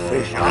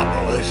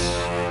Lungfishopolis,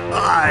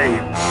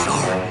 I'm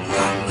sorry I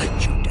let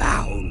you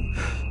down.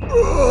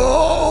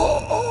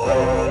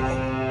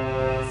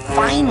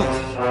 Finally!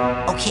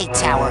 Okay,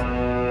 Tower,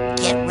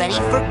 get ready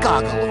for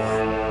Goggalore.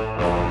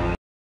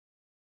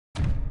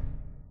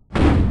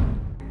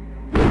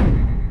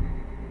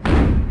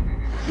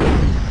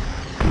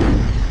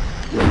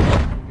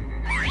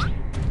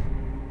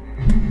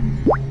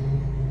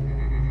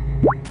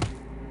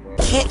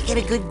 Can't get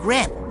a good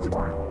grip.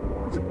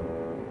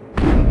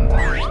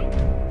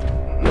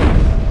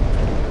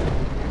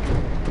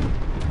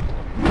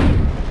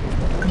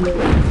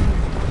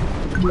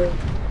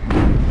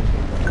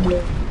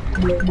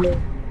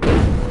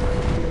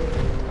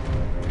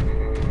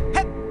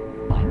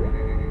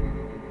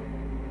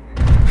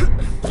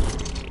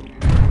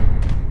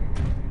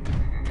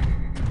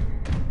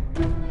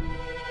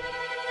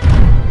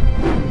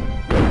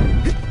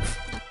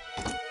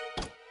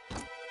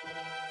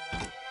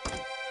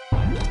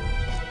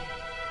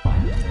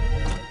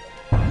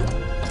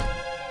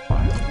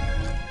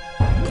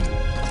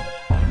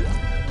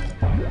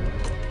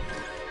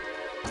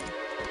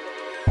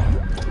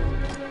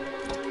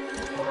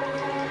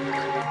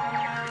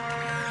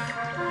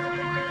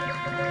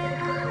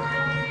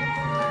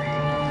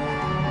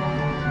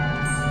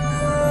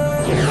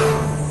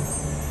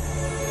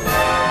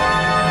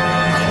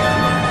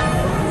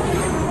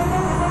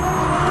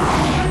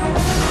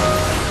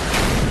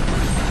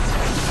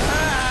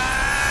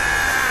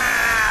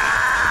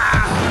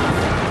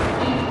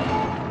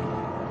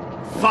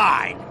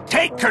 Fine.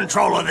 Take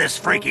control of this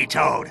freaky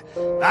toad.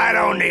 I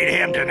don't need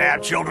him to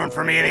nab children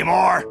for me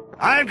anymore.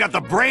 I've got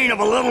the brain of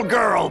a little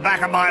girl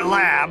back at my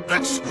lab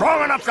that's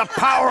strong enough to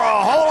power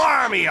a whole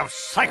army of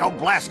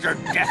Psycho-Blaster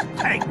death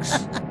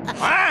tanks.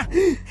 Huh?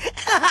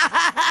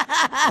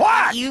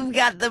 What? You've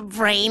got the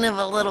brain of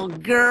a little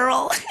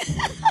girl.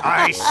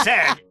 I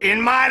said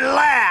in my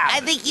lab. I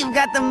think you've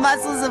got the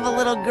muscles of a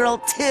little girl,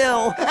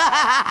 too.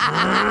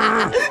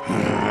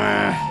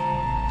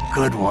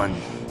 Good one.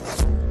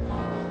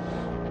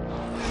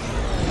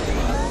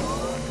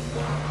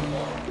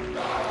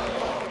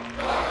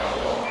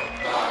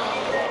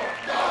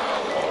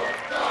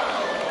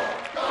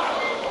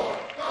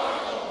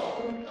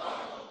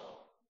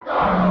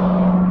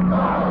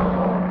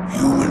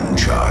 Human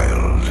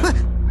child.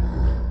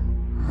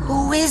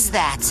 Who is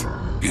that?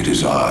 It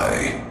is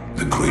I,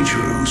 the creature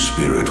whose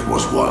spirit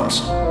was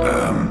once,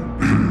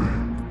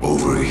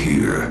 over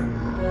here.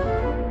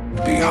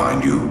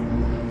 Behind you?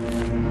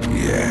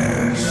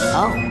 Yes.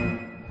 Oh.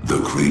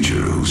 The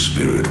creature whose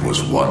spirit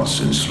was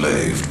once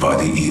enslaved by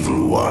the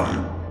evil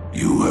one.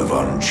 You have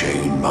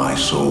unchained my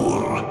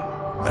soul,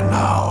 and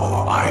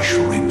now I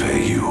shall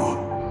repay you,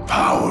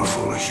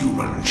 powerful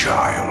human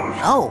child.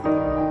 Oh.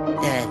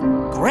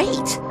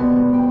 Great.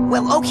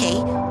 Well,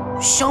 okay.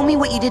 Show me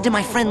what you did to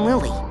my friend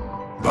Lily.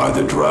 By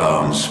the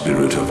drowned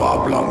spirit of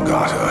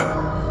Oblongata,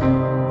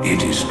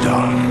 it is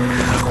done.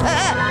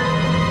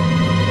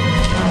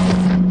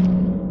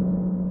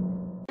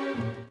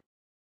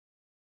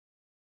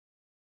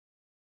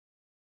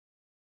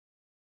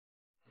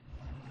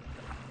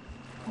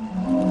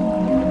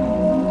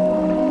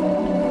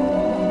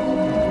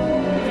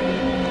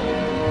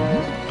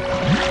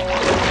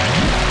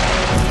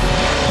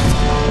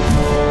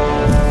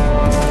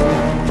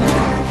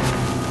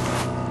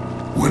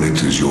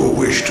 your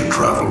wish to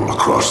travel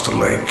across the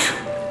lake,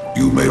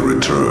 you may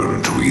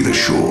return to either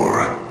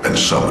shore and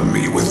summon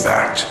me with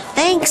that.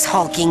 Thanks,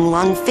 hulking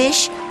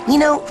lungfish. You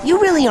know, you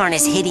really aren't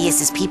as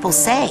hideous as people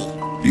say.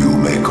 You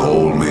may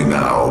call me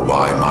now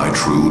by my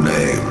true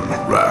name,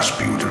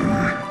 Rasputin.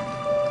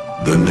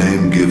 The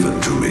name given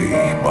to me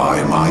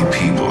by my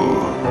people.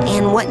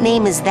 And what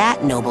name is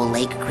that, noble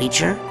lake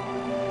creature?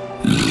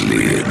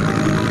 Linda.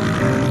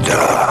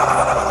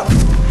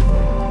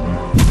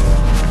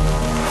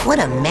 What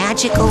a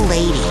magical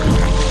lady.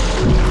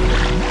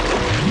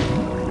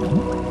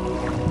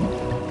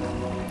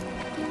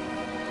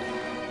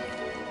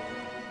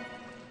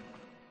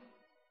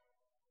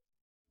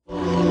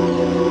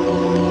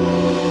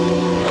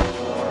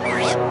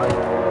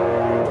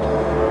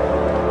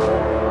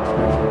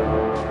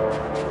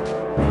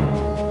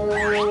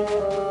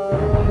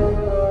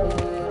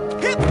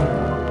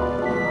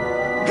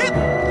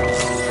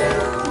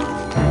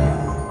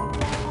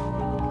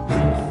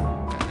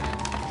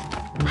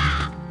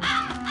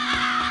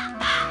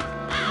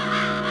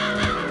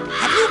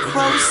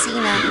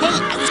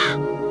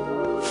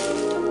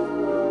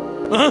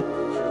 Huh?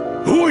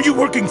 Who are you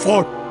working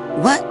for?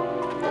 What?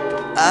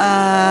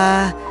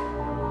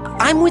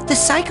 I'm with the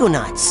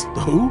Psychonauts. The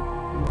who?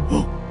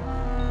 Oh,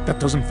 that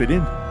doesn't fit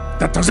in.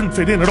 That doesn't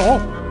fit in at all.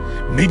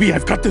 Maybe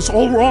I've got this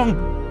all wrong.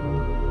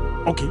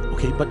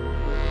 Okay, but...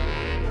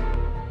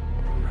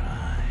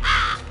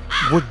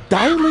 Right. We're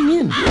dialing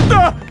in.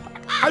 Ah!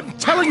 I'm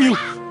telling you,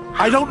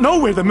 I don't know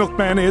where the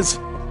milkman is.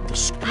 The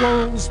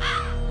squirrels...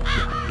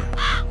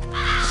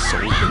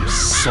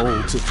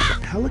 Sold to the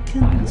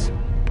pelicans.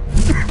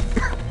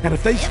 And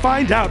if they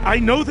find out I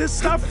know this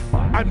stuff,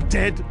 I'm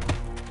dead.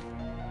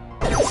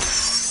 No.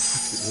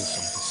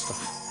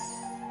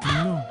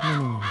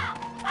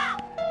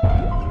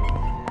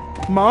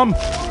 Mom,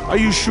 are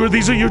you sure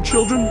these are your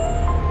children?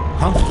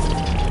 Huh?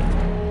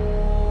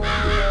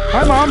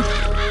 Hi, Mom.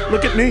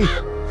 Look at me.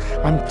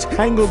 I'm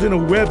tangled in a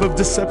web of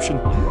deception.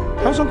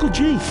 How's Uncle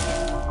G? The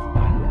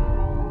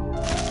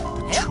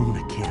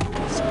tuna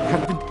cannibals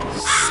have been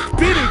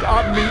spitting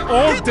on me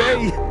all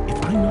day.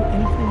 If I know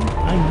anything,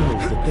 I know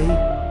that they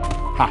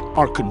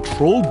are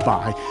controlled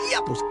by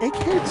those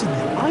eggheads in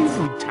that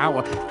ivory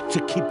tower to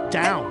keep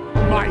down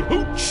my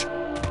hooch.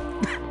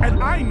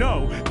 And I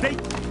know they...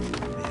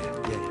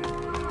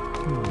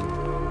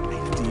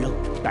 Made a deal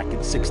back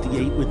in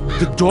 '68 with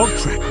the dog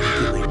track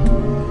regulator.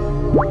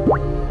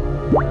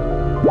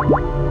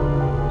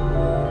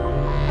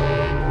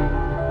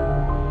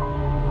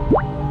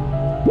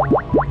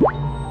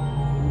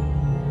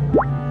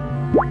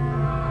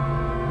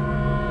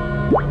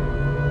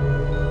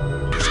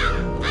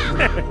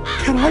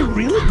 Can I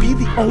really be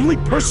the only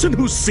person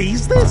who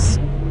sees this?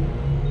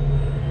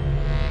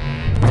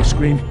 I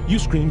scream, you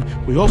scream,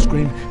 we all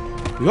scream,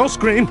 we all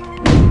scream.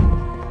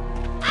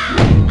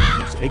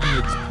 Those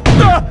eggheads.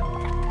 Ah!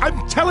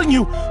 I'm telling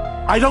you,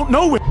 I don't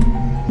know where...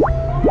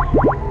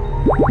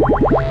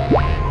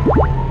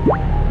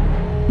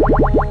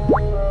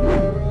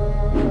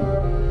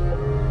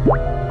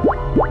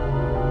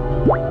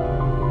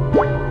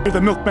 Where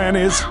the milkman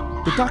is.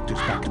 The doctor's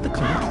back at the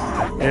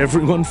clinic.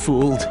 Everyone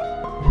fooled.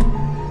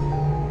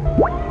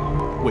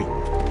 Wait.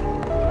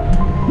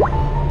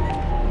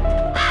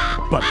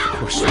 But of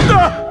course...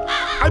 Ah!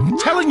 I'm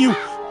telling you,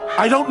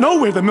 I don't know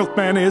where the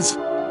milkman is.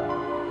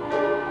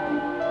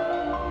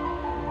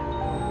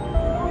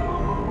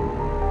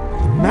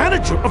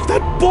 Manager of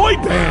that boy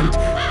band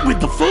with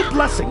the full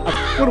blessing of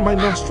one of my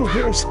nostril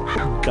hairs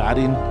got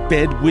in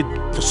bed with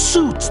the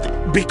suits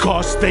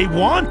because they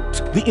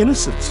want the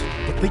innocents.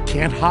 But they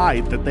can't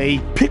hide that they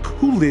pick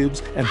who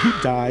lives and who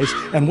dies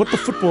and what the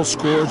football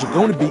scores are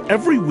going to be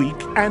every week.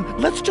 And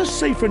let's just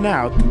say for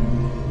now...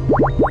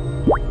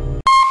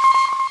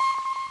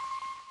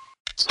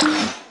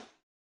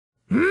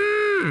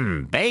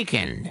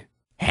 Bacon.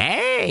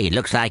 Hey,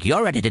 looks like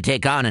you're ready to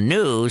take on a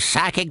new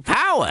psychic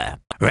power.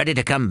 Ready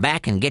to come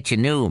back and get your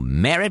new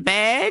merit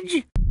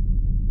badge?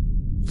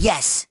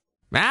 Yes.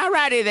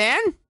 Alrighty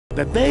then.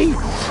 That they,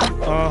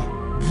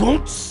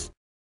 won't...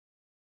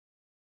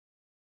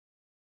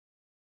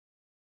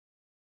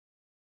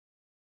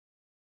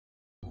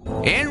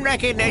 In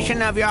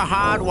recognition of your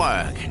hard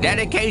work,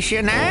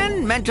 dedication,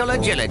 and mental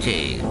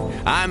agility,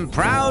 I'm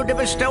proud to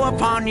bestow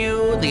upon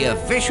you the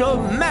official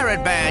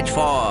merit badge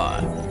for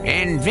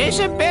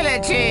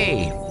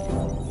invisibility.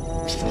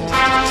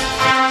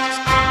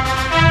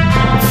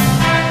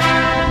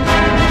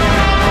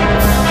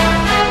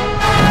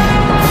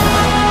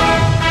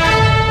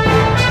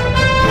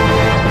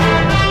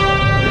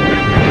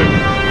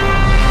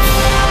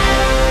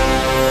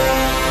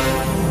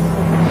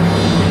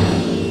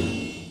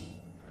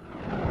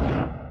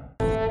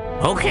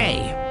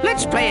 Okay,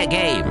 let's play a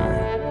game.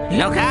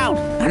 Look out,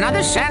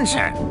 another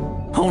sensor.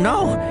 Oh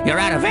no, you're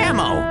out of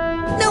ammo.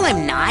 No,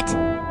 I'm not.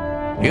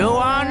 You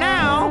are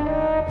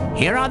now.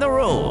 Here are the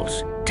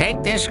rules.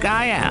 Take this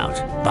guy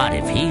out, but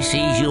if he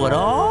sees you at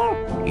all,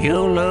 you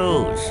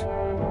lose.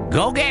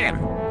 Go get him.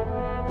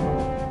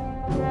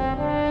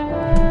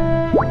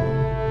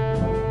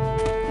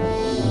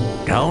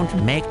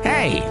 Don't make...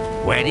 Hey,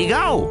 Where'd he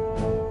go?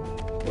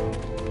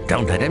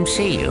 Don't let him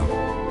see you.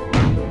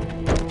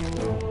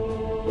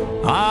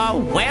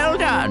 Oh, well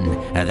done.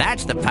 Now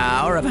that's the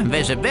power of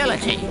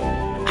invisibility.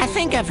 I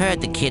think I've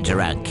heard the kids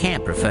around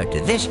camp refer to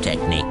this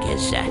technique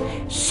as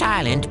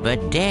silent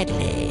but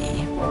deadly.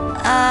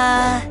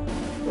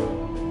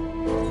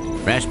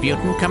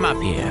 Rasputin, come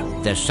up here.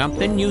 There's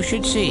something you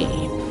should see.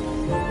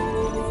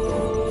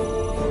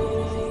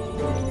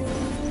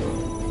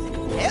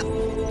 Yep.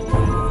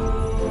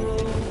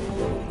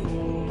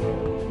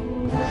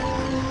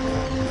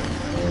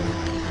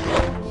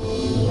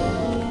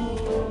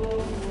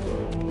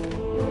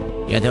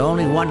 You're the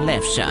only one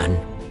left, son.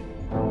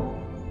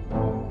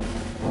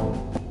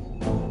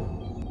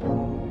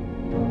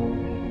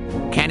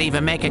 Can't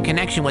even make a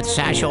connection with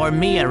Sasha or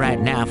Mia right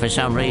now for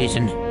some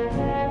reason.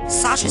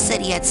 Sasha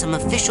said he had some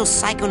official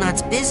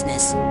Psychonauts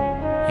business.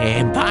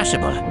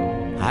 Impossible.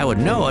 I would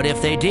know it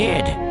if they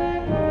did.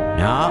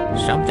 No,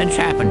 something's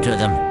happened to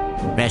them.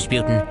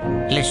 Rasputin,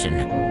 listen.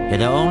 You're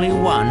the only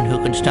one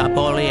who can stop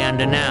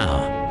Oleander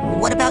now.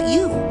 What about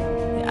you?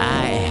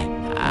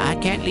 I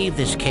can't leave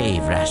this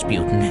cave,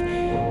 Rasputin.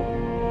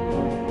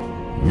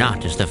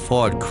 Not as the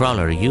Ford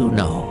Cruller you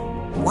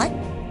know. What?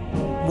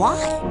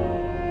 Why?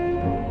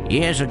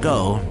 Years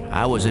ago,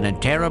 I was in a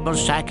terrible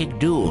psychic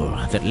duel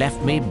that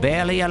left me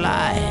barely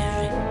alive.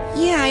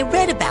 Yeah, I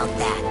read about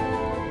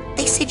that.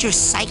 They said your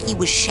psyche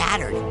was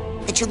shattered,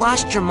 that you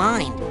lost your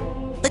mind.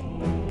 But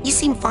you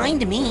seem fine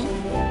to me.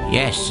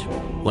 Yes,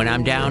 when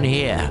I'm down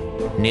here,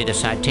 near the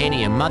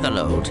Titanium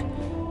motherlode,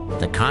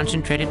 the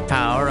concentrated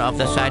power of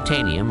the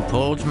Titanium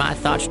pulls my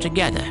thoughts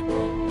together,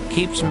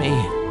 keeps me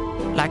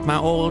like my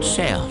old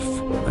self.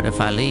 But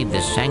if I leave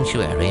this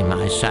sanctuary,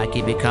 my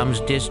psyche becomes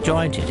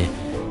disjointed,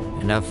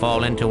 and I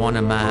fall into one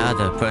of my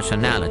other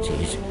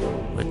personalities,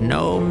 with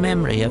no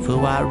memory of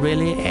who I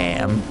really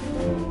am.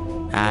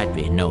 I'd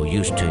be no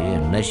use to you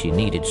unless you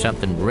needed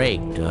something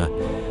raked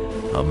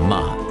or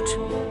mopped.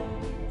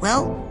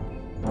 Well,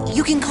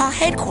 you can call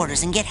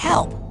headquarters and get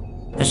help.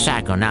 The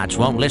Psychonauts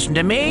won't listen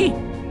to me.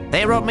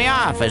 They wrote me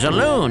off as a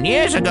loon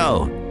years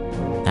ago.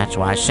 That's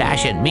why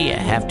Sasha and Mia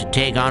have to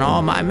take on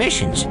all my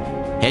missions.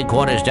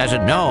 Headquarters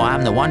doesn't know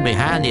I'm the one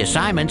behind the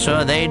assignment,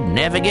 so they'd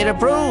never get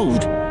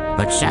approved.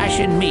 But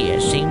Sasha and Mia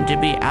seem to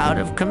be out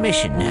of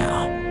commission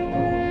now.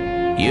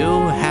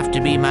 You have to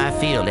be my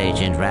field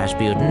agent,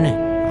 Rasputin.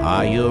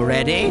 Are you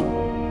ready?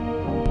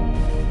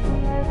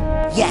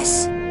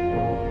 Yes.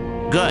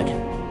 Good.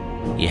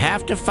 You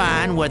have to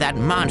find where that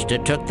monster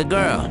took the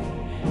girl.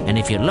 And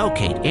if you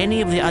locate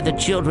any of the other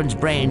children's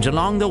brains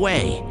along the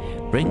way,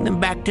 bring them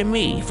back to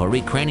me for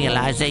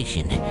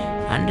recranialization.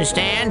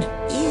 Understand?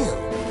 Ew.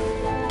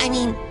 I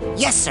mean,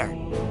 yes, sir.